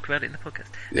we will talk about it in the podcast.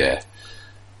 Yeah.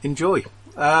 Enjoy.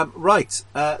 Right.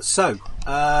 So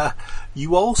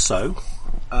you also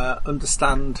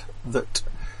understand that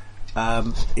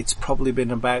it's probably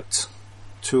been about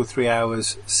 2 or 3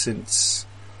 hours since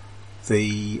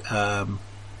the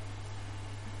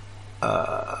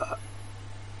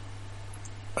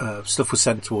stuff was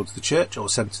sent towards the church, or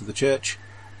sent to the church,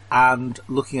 and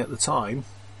looking at the time,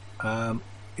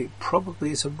 it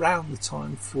probably is around the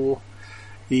time for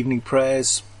evening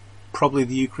prayers. Probably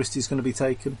the Eucharist is going to be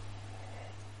taken.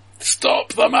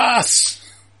 Stop the mass!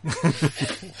 To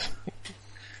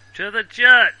the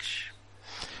church!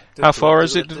 How far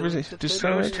is it? Did you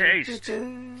say? Taste.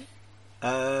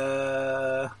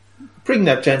 bring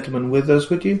that gentleman with us,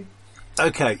 would you?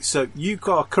 Okay, so you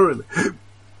are currently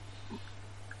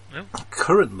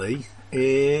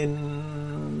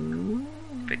in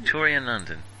Victoria,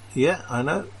 London. Yeah, I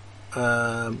know.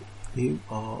 You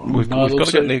are. We've got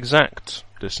to get the exact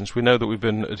distance. We know that we've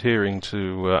been adhering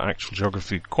to actual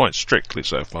geography quite strictly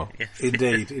so far. Yes.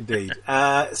 Indeed.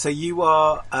 So you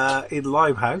are in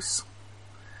Limehouse,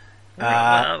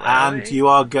 Well, and you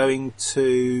are going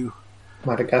to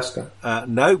Madagascar.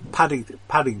 no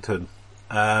Paddington.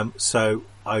 So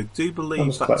I do believe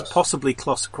that's close. possibly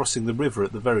crossing the river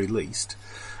at the very least.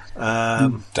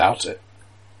 Doubt it.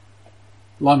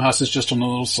 Limehouse is just on the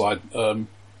little side,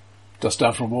 just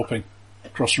down from Warping,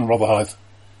 across from Rotherhithe.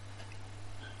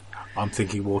 I'm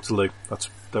thinking Waterloo.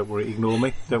 Don't worry, ignore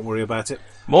me. Don't worry about it.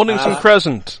 Mornington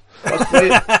Crescent. That's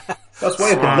way up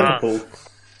in Liverpool.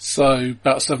 So,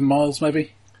 about 7 miles,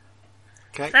 maybe?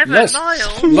 Okay. 7 Less,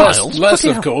 miles? less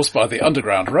of course, by the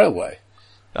Underground Railway.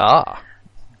 Ah.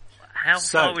 How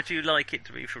far would you like it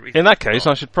to be for reaching? In that case,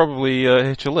 I should probably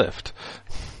hitch a lift.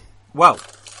 Well,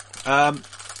 Can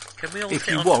we all if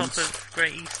sit you on want- top of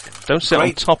Great Eastern? Don't sit on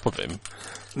Great. top of him.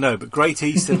 no, but Great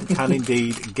Eastern can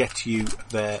indeed get you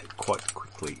there quite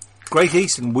quickly. Great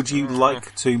Eastern, would you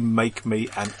like to make me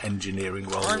an engineering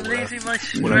roll? I'm losing my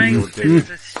whatever you're strength. doing? There's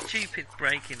a stupid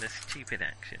break in the stupid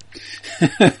action.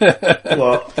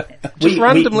 Well, Just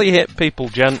randomly hit people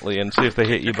gently and see if they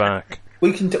hit you back.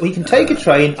 we can take a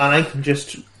train, and I can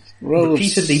just Roll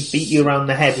repeatedly beat you around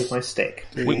the head with my stick.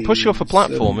 We can push you off a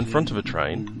platform in front of a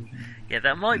train. Yeah,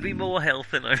 that might be more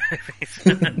health than I've ever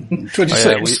been. 26. Oh,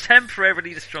 yeah, we-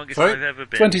 Temporarily the strongest Sorry? I've ever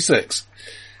been. 26.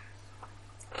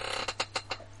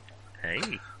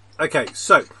 Hey. Okay,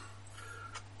 so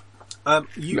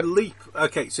you leap.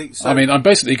 Okay, so I mean, I'm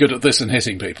basically good at this and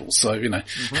hitting people, so, you know.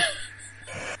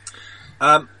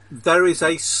 there is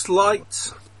a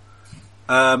slight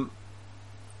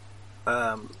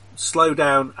slow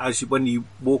down when you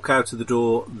walk out of the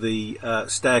door. The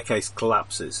staircase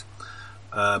collapses.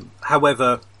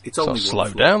 However, it's It's not only slow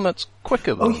one floor. down, that's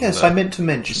quicker than Oh yes, I meant to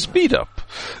mention. speed up.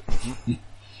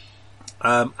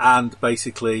 And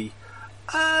basically,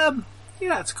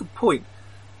 it's a good point.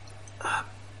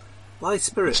 Light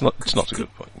Spirit, It's not a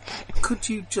good point. could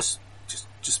you just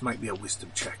make me a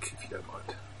wisdom check if you don't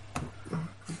mind?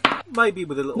 Maybe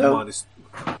with a little No. minus.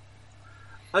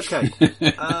 Okay.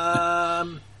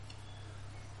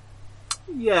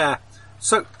 Yeah.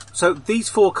 So these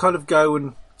four kind of go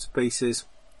to pieces.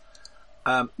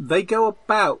 They go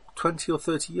about 20 or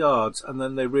 30 yards, and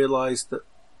then they realise that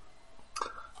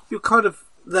you're kind of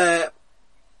there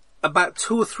about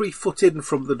 2 or 3 foot in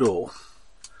from the door,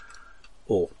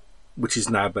 which is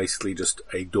now basically just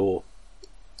a door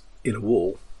in a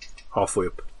wall, halfway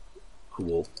up a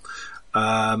wall.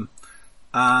 And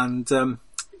you're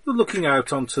looking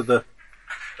out onto the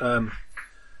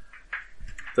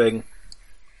thing.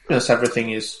 Yes,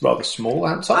 everything is rather small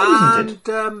outside, isn't it?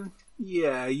 And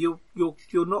yeah, you're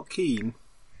not keen.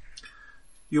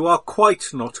 You are quite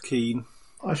not keen.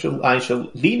 I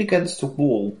shall lean against a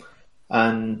wall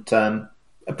and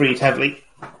breathe heavily.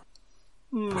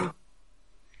 No,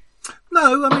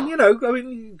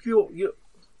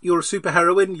 you're a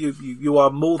superheroine. You are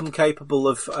more than capable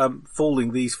of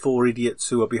falling these 4 idiots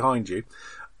who are behind you.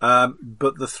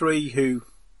 But the 3 who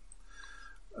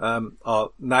are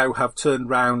now have turned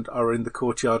round are in the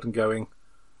courtyard and going,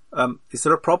 is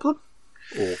there a problem?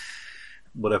 Or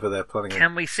whatever they're planning.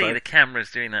 Can we see say. the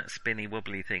cameras doing that spinny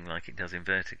wobbly thing like it does in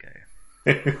Vertigo?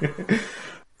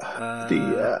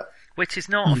 Which is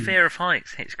not a fear of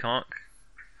heights, Hitchcock.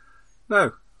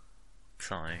 No,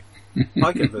 Sorry.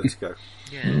 I get vertigo.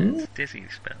 Yeah, it's a dizzy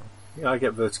spell. Yeah, I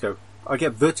get vertigo. I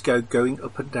get vertigo going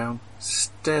up and down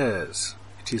stairs.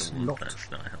 It is not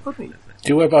That's not helpful, funny. is it? Do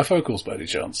you wear bifocals by any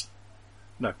chance?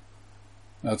 No.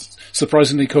 That's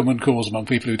surprisingly common cause among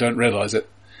people who don't realise it.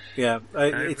 Yeah,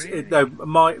 really?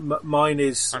 mine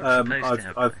is I'm supposed to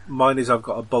have I've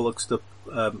got a bollocksed up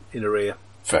inner ear.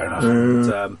 Fair enough.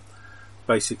 And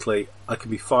basically, I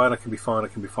can be fine. I can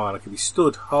be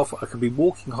stood half. I can be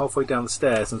walking halfway down the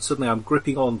stairs, and suddenly I'm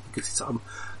gripping on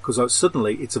because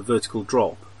suddenly it's a vertical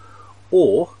drop.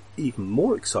 Or even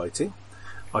more exciting,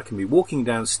 I can be walking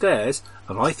downstairs,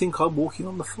 and I think I'm walking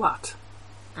on the flat.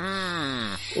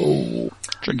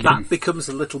 Tricky. That becomes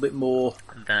a little bit more.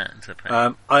 That's a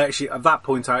pain. At that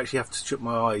point, I actually have to shut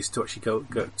my eyes to actually go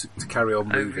to carry on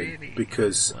moving really?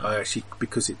 because Wow.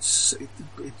 because it's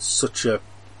such a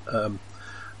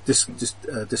disconnect.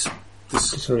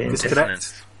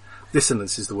 Dissonance.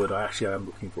 Dissonance is the word I actually am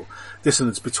looking for.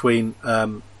 Dissonance between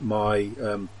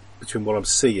between what I'm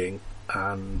seeing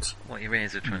and What your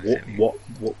ears are trying to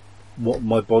say. what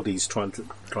my body's trying to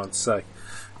say.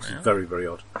 Which is very, very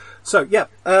odd. So yeah,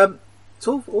 it's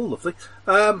all lovely.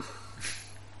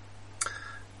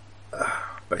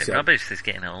 Basically, rubbish is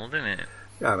getting old, isn't it?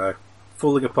 Yeah, I know.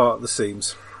 Falling apart at the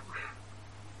seams.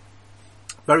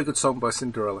 Very good song by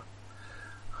Cinderella.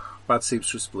 Bad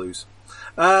Seamstress Blues.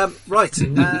 Right.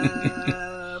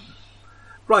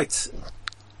 Right.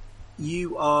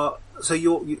 You are... So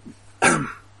you're...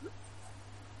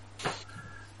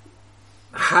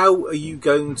 How are you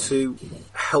going to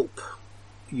help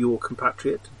your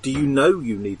compatriot? Do you know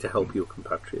you need to help your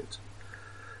compatriot?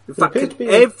 In fact, can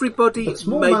everybody a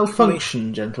small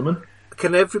malfunction, gentlemen.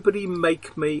 Can everybody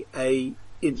make me a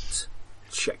int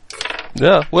check?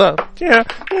 Yeah, well, yeah.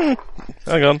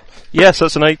 Hang on. Yes,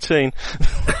 that's an 18.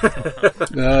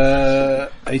 18.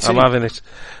 I'm having it.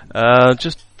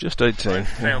 Just 18.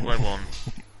 Failed by 1.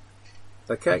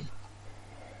 Okay.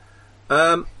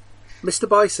 Mr.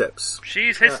 Biceps.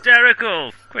 She's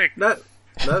hysterical. Quick. No,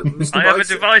 Mr. I have a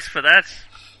device for that.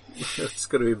 It's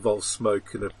going to involve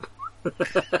smoke and a...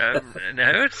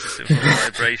 No, it's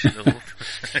vibrational.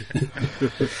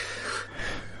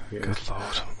 Good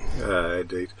Lord.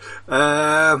 Indeed.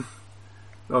 I'm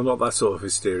not that sort of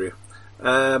hysteria.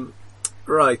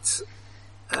 Right.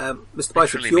 Mr. Biceps,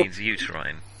 Literally means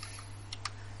uterine.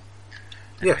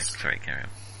 Anyway, yes. Sorry, carry on.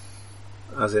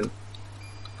 As in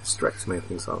hysterectomy and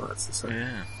things like that. It's the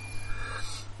same.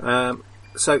 Yeah.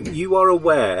 So you are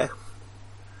aware,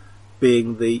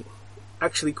 being the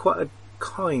actually quite a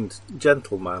kind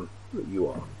gentleman that you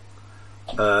are,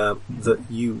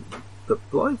 that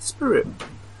Blind Spirit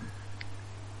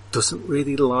doesn't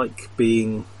really like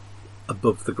being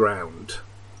above the ground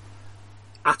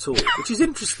at all, which is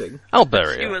interesting. I'll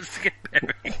bury She her. wants to get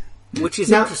buried. Which is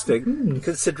interesting,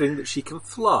 considering that she can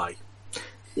fly.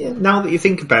 Yeah, now that you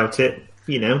think about it,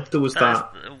 there was That's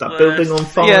that the building worst. on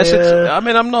fire. Yes,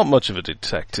 I'm not much of a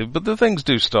detective, but the things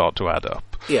do start to add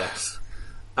up. Yes.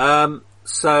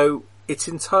 So it's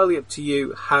entirely up to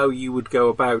you how you would go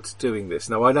about doing this.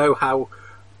 Now, I know how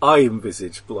I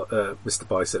envisage Mr.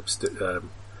 Biceps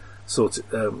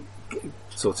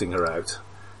sorting her out.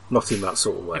 Not in that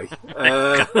sort of way.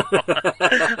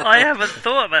 I haven't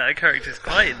thought about a character's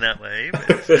quite in that way.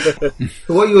 But...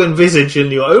 What you envisage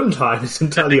in your own time is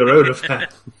entirely your own affair.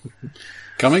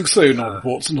 Coming soon on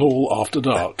Watson Hall After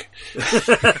Dark.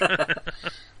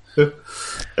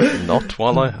 Not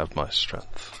while I have my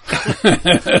strength.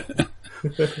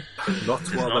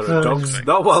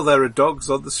 Not while there are dogs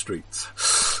on the streets.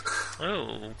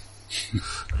 Oh.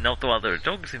 Not while there are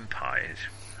dogs in pies.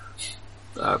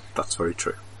 That's very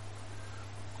true.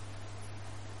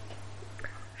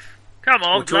 Come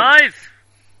on, Blythe!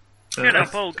 Get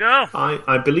up, old girl!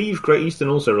 I believe Great Eastern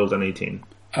also rolled an 18.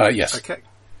 Yes. Okay,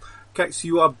 so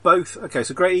you are both... Okay,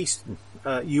 so Great Eastern,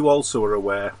 you also are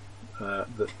aware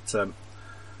that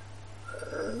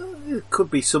it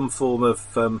could be some form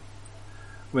of...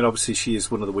 obviously she is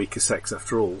one of the weaker sex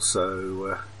after all,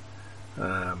 so...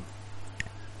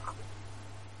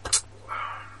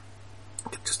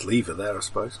 just leave her there, I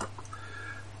suppose.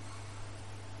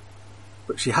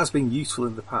 But she has been useful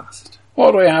in the past.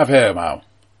 What do we have here, Mal?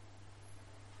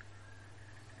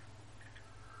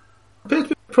 Appears to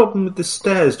be a problem with the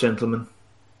stairs, gentlemen.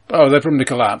 Oh, they've probably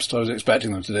collapsed. I was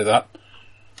expecting them to do that.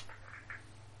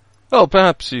 Well,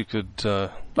 perhaps you could...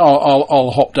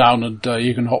 I'll hop down and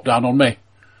you can hop down on me.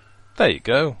 There you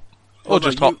go. Or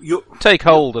just you're, take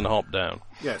hold and hop down.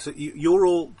 Yeah, so you're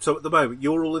all... So at the moment,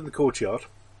 you're all in the courtyard.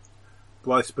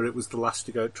 Blythe Spirit was the last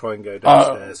to try and go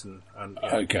downstairs.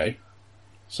 Okay.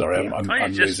 Sorry, I'm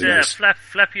Can't you losing this. just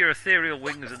flap your ethereal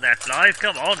wings in that, Blythe?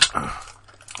 Come on!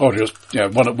 Or just,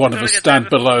 one of us stand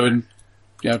below and,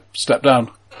 step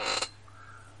down.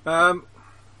 So,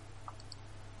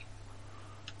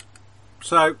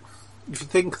 if you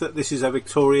think that this is a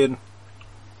Victorian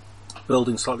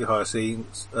building, slightly higher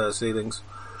ceilings,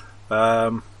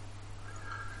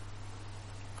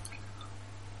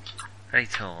 Very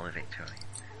tall, the Victorian.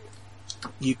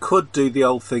 you could do the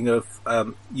old thing of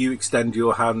you extend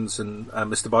your hands and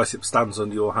Mr. Bicep stands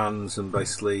on your hands and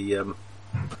basically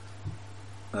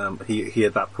he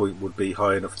at that point would be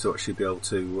high enough to actually be able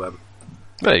to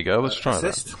there you go, let's try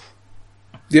assist. that.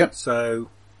 Yeah. So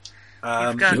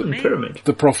You've got me. Pyramid.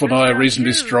 The Prof and I are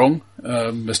reasonably strong.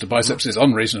 Mr. Biceps is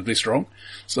unreasonably strong.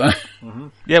 So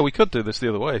Yeah, we could do this the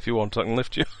other way if you want. I can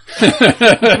lift you.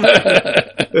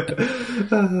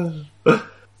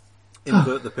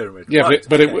 invert the pyramid. yeah, Right,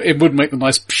 but okay. it would make the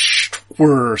nice psh,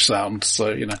 whir sound.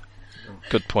 So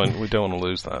Good point. We don't want to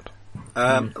lose that.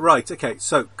 Right. Okay.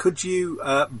 So, could you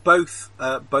both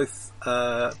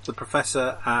the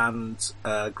Professor and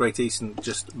Great Eastern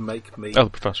just make me the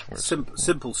Professor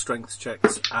simple strength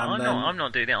checks? And I'm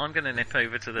not doing it. I'm going to nip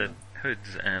over to the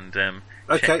hoods and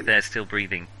Okay. check if they're still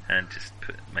breathing and just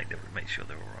make sure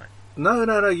they're all right.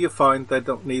 No, you're fine. They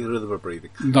don't. Neither of them are breathing.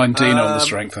 19 on the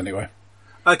strength anyway.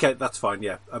 Okay, that's fine.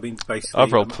 Yeah, I mean, basically,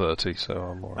 I've rolled 30, so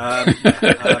I'm all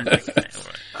right.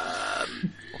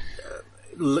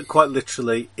 Quite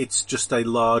literally, it's just a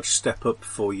large step up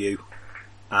for you,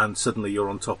 and suddenly you're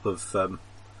on top of the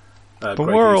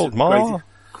world, Ma.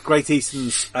 Great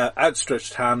Eastern's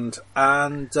outstretched hand,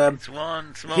 and It's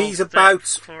one small he's step about.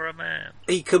 for a man.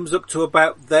 He comes up to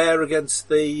about there against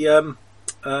the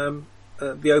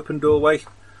open doorway.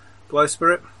 Blue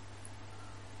Spirit.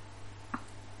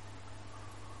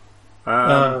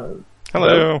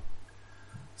 Hello.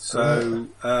 So,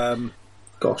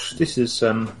 Gosh, this is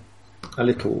a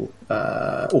little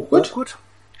awkward.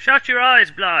 Shut your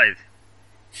eyes, Blythe.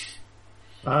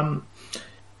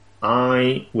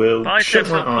 I will Biceps shut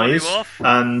my will pull you eyes off.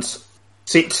 and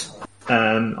sit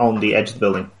on the edge of the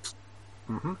building.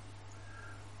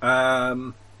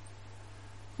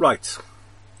 right.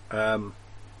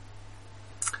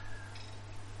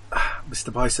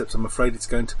 Mr. Biceps, I'm afraid it's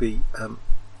going to be.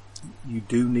 You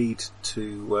do need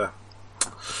to.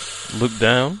 Look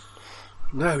down.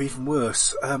 No, even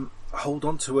worse. Hold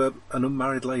on to an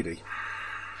unmarried lady.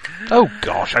 Oh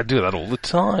gosh, I do that all the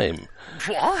time.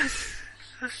 What?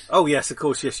 Oh yes, of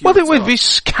course, yes. Well, it would be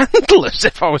scandalous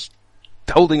if I was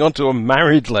holding on to a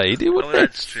married lady, wouldn't Oh, it?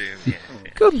 that's true. Yeah.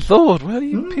 Good Lord, where do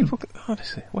you people?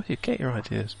 Honestly, where do you get your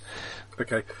ideas?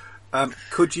 Okay.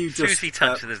 Could you As soon as just? he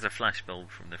touches, there's a flashbulb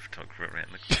from the photographer around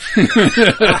the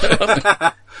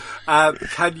corner.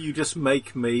 Can you just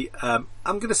make me? I'm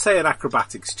going to say an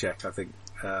acrobatics check. I think.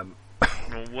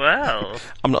 Well,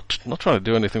 I'm not trying to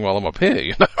do anything while I'm up here,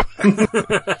 you know.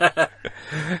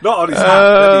 Not on his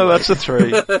hand. Anyway. That's a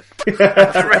 3.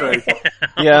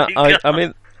 Yeah, I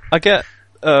mean, I get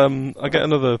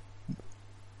another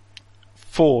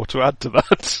 4 to add to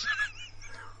that.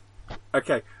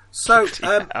 Okay. So, He's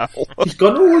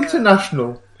gone all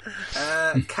international.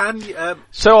 can you?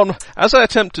 So as I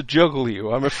attempt to juggle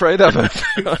you, I'm afraid I've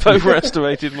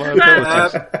overestimated my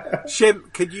abilities.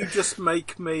 Shim, could you just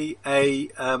make me a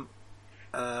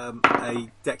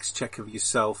dex check of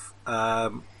yourself?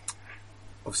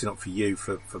 Obviously not for you,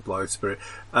 for Blithe Spirit.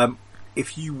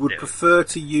 If you would prefer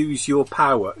to use your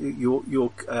power, your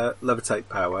levitate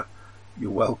power,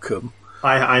 you're welcome.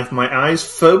 I have my eyes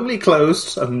firmly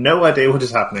closed. I have no idea what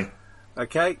is happening.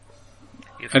 Okay.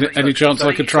 Any chance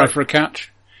I could try for a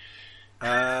catch?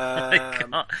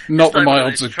 Um, Not that my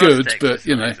odds are good, but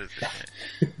you know.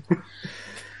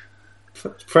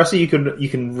 Professor, you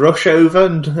can rush over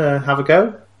and have a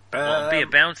go. Be a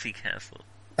bouncy castle.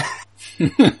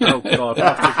 Oh God!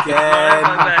 Not again!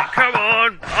 Come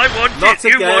on! I want Not it!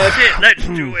 You again. want it! Let's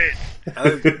do it!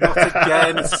 Oh, not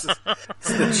again! It's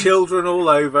the children all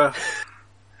over.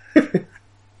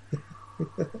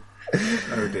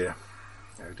 Oh dear!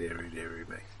 Oh dear me!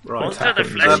 Right. Onto the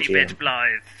fleshy bit,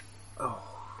 Blythe.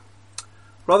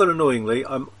 Rather annoyingly,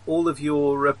 all of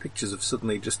your pictures have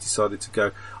suddenly just decided to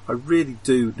go. I really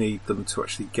do need them to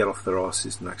actually get off their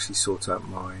arses and actually sort out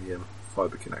my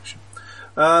fibre connection.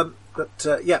 So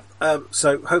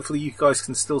hopefully you guys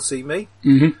can still see me.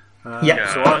 Mm-hmm.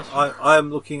 Yeah. So I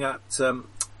am looking at an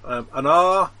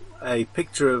R, a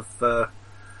picture of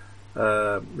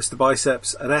Mr.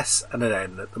 Biceps, an S and an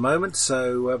N at the moment.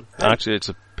 So Actually, it's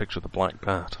a picture of the Black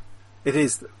Bat. it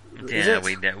is. Yeah, is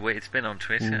we it? know. It's been on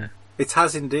Twitter. It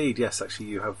has indeed. Yes, actually,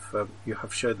 you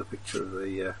have showed the picture of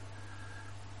the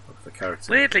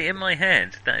character. Weirdly, in my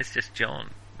head, that is just John.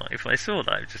 Like, if I saw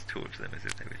that, I would just talk to them as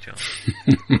if they were John.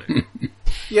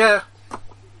 Yeah,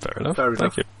 Fair enough. Fair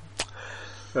Thank enough. you.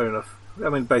 fair enough. I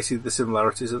mean, basically, the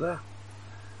similarities are there.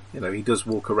 You know, he does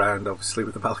walk around, obviously,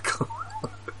 with the balcony.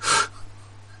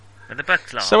 And the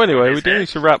butler. So anyway, we do need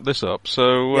to wrap this up.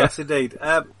 So Yes, indeed.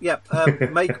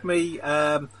 Make me.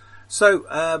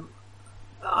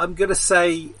 I'm going to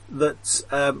say that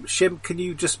Shim, can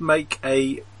you just make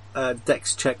a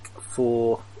dex check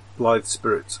for Blithe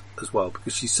Spirit as well?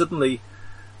 Because she suddenly,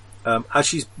 as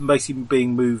she's basically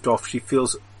being moved off, she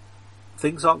feels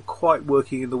things aren't quite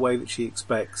working in the way that she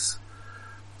expects.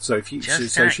 So if you,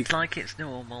 Just so act she, like it's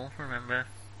normal, remember?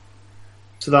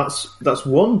 So that's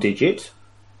one digit.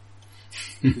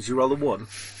 did you roll a 1?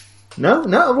 No,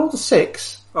 I rolled a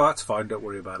 6. Oh, that's fine. Don't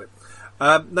worry about it.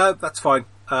 No, that's fine.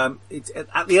 It's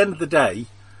at the end of the day.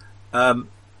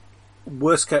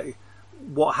 Worst case,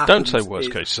 what happens? Don't say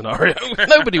worst case scenario.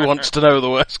 Nobody wants to know the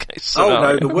worst case scenario. Oh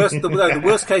no, the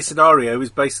worst case scenario is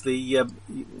basically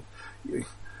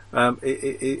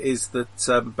is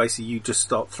that basically you just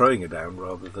start throwing it down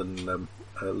rather than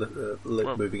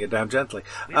moving it down gently.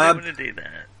 We don't want to do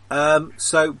that.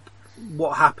 So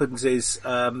what happens is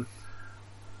some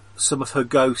of her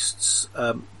ghosts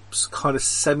kind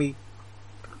of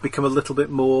become a little bit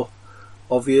more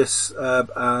obvious,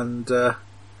 and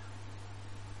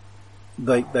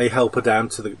they help her down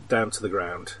to the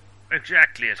ground.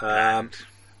 Exactly as planned.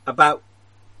 About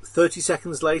 30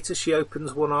 seconds later, she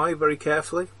opens one eye very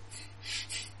carefully,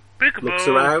 looks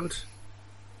around.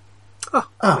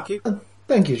 Thank you.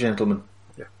 Thank you, gentlemen.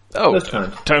 Yeah. Oh, That's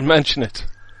kind. don't mention it.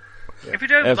 If you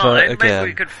don't Ever mind, again. maybe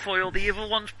we could foil the evil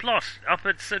one's plot up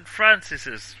at St.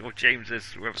 Francis's, or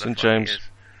James's, wherever St. the fuck James. he is.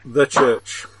 The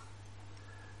church.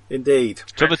 Indeed.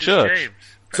 To the Francis church. James.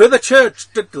 To the church.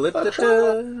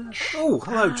 Oh,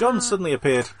 hello, John suddenly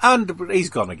appeared. And he's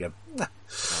gone again.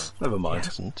 Never mind.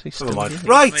 He's Never still mind. here.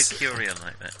 Right. Mercurial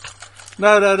like that.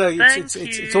 No. Thank It's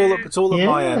you. all at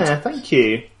my end. Yeah, thank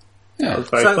you. That Yeah. was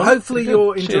very So fun. hopefully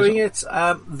you're Cheers. enjoying it.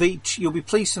 You'll be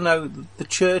pleased to know that the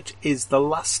church is the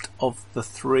last of the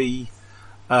 3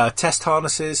 test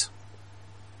harnesses,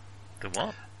 The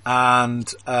what? and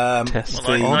Test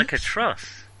Well, the- like a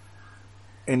truss.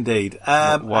 indeed,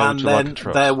 Why and would you like then a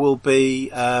trust? there will be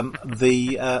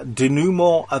the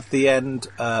denouement at the end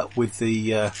with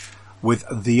the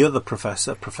other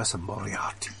professor, Professor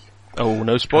Moriarty. Oh,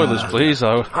 no spoilers, please.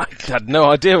 I had no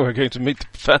idea we were going to meet the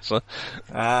professor.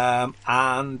 Yeah,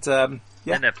 The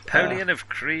Napoleon of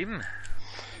cream.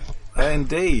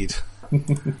 indeed.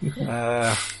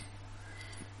 Yeah, I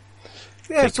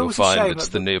think it's you'll always a find shame it's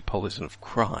that the Neapolitan of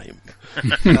crime.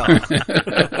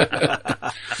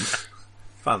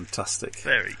 Fantastic.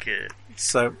 Very good.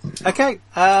 So, okay,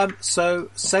 so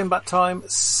same bat time,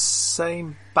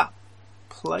 same bat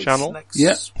place Channel? next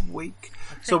Yeah. week.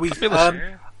 So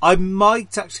Sure. I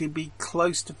might actually be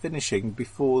close to finishing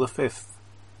before the 5th,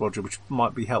 Roger, which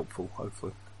might be helpful,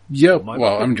 hopefully. Yeah, Might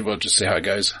well, be. we'll just see how it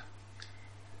goes.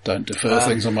 Don't defer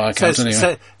things on my account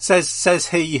anyway. Says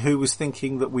he who was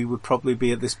thinking that we would probably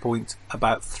be at this point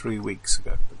about 3 weeks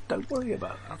ago. But don't worry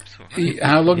about that. That's all right.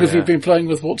 How long have you Yeah. been playing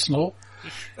with Watson Hall?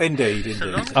 Indeed, So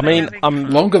long indeed. as I they're mean, having I'm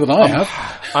fun. Longer than I have.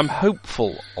 I'm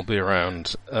hopeful I'll be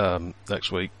around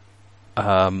next week.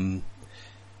 Hang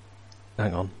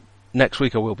on. Next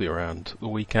week I will be around. The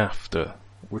week after.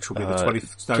 Which will be the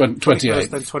 21st, 28th.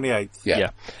 then 28th. Yeah.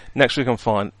 Next week I'm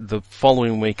fine. The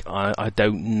following week I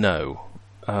don't know.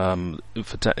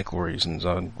 For technical reasons,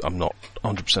 I'm not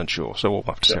 100% sure. So we'll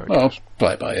have to see how it Well, goes.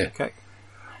 play it by ear. Okay.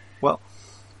 Well,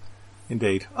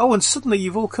 indeed. Oh, and suddenly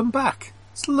you've all come back.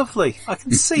 It's lovely. I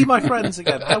can see my friends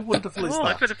again. How wonderful is Oh, I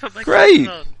that? better put my Great!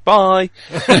 glasses Bye!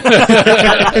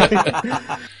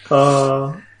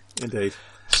 Indeed.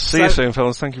 See you soon,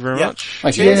 fellas. Thank you very Yeah. much.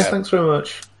 Thank you. Yeah, thanks very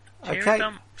much. Cheers, Okay.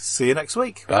 Dom. See you next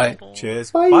week. Bye.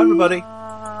 Cheers. Bye. Bye everybody.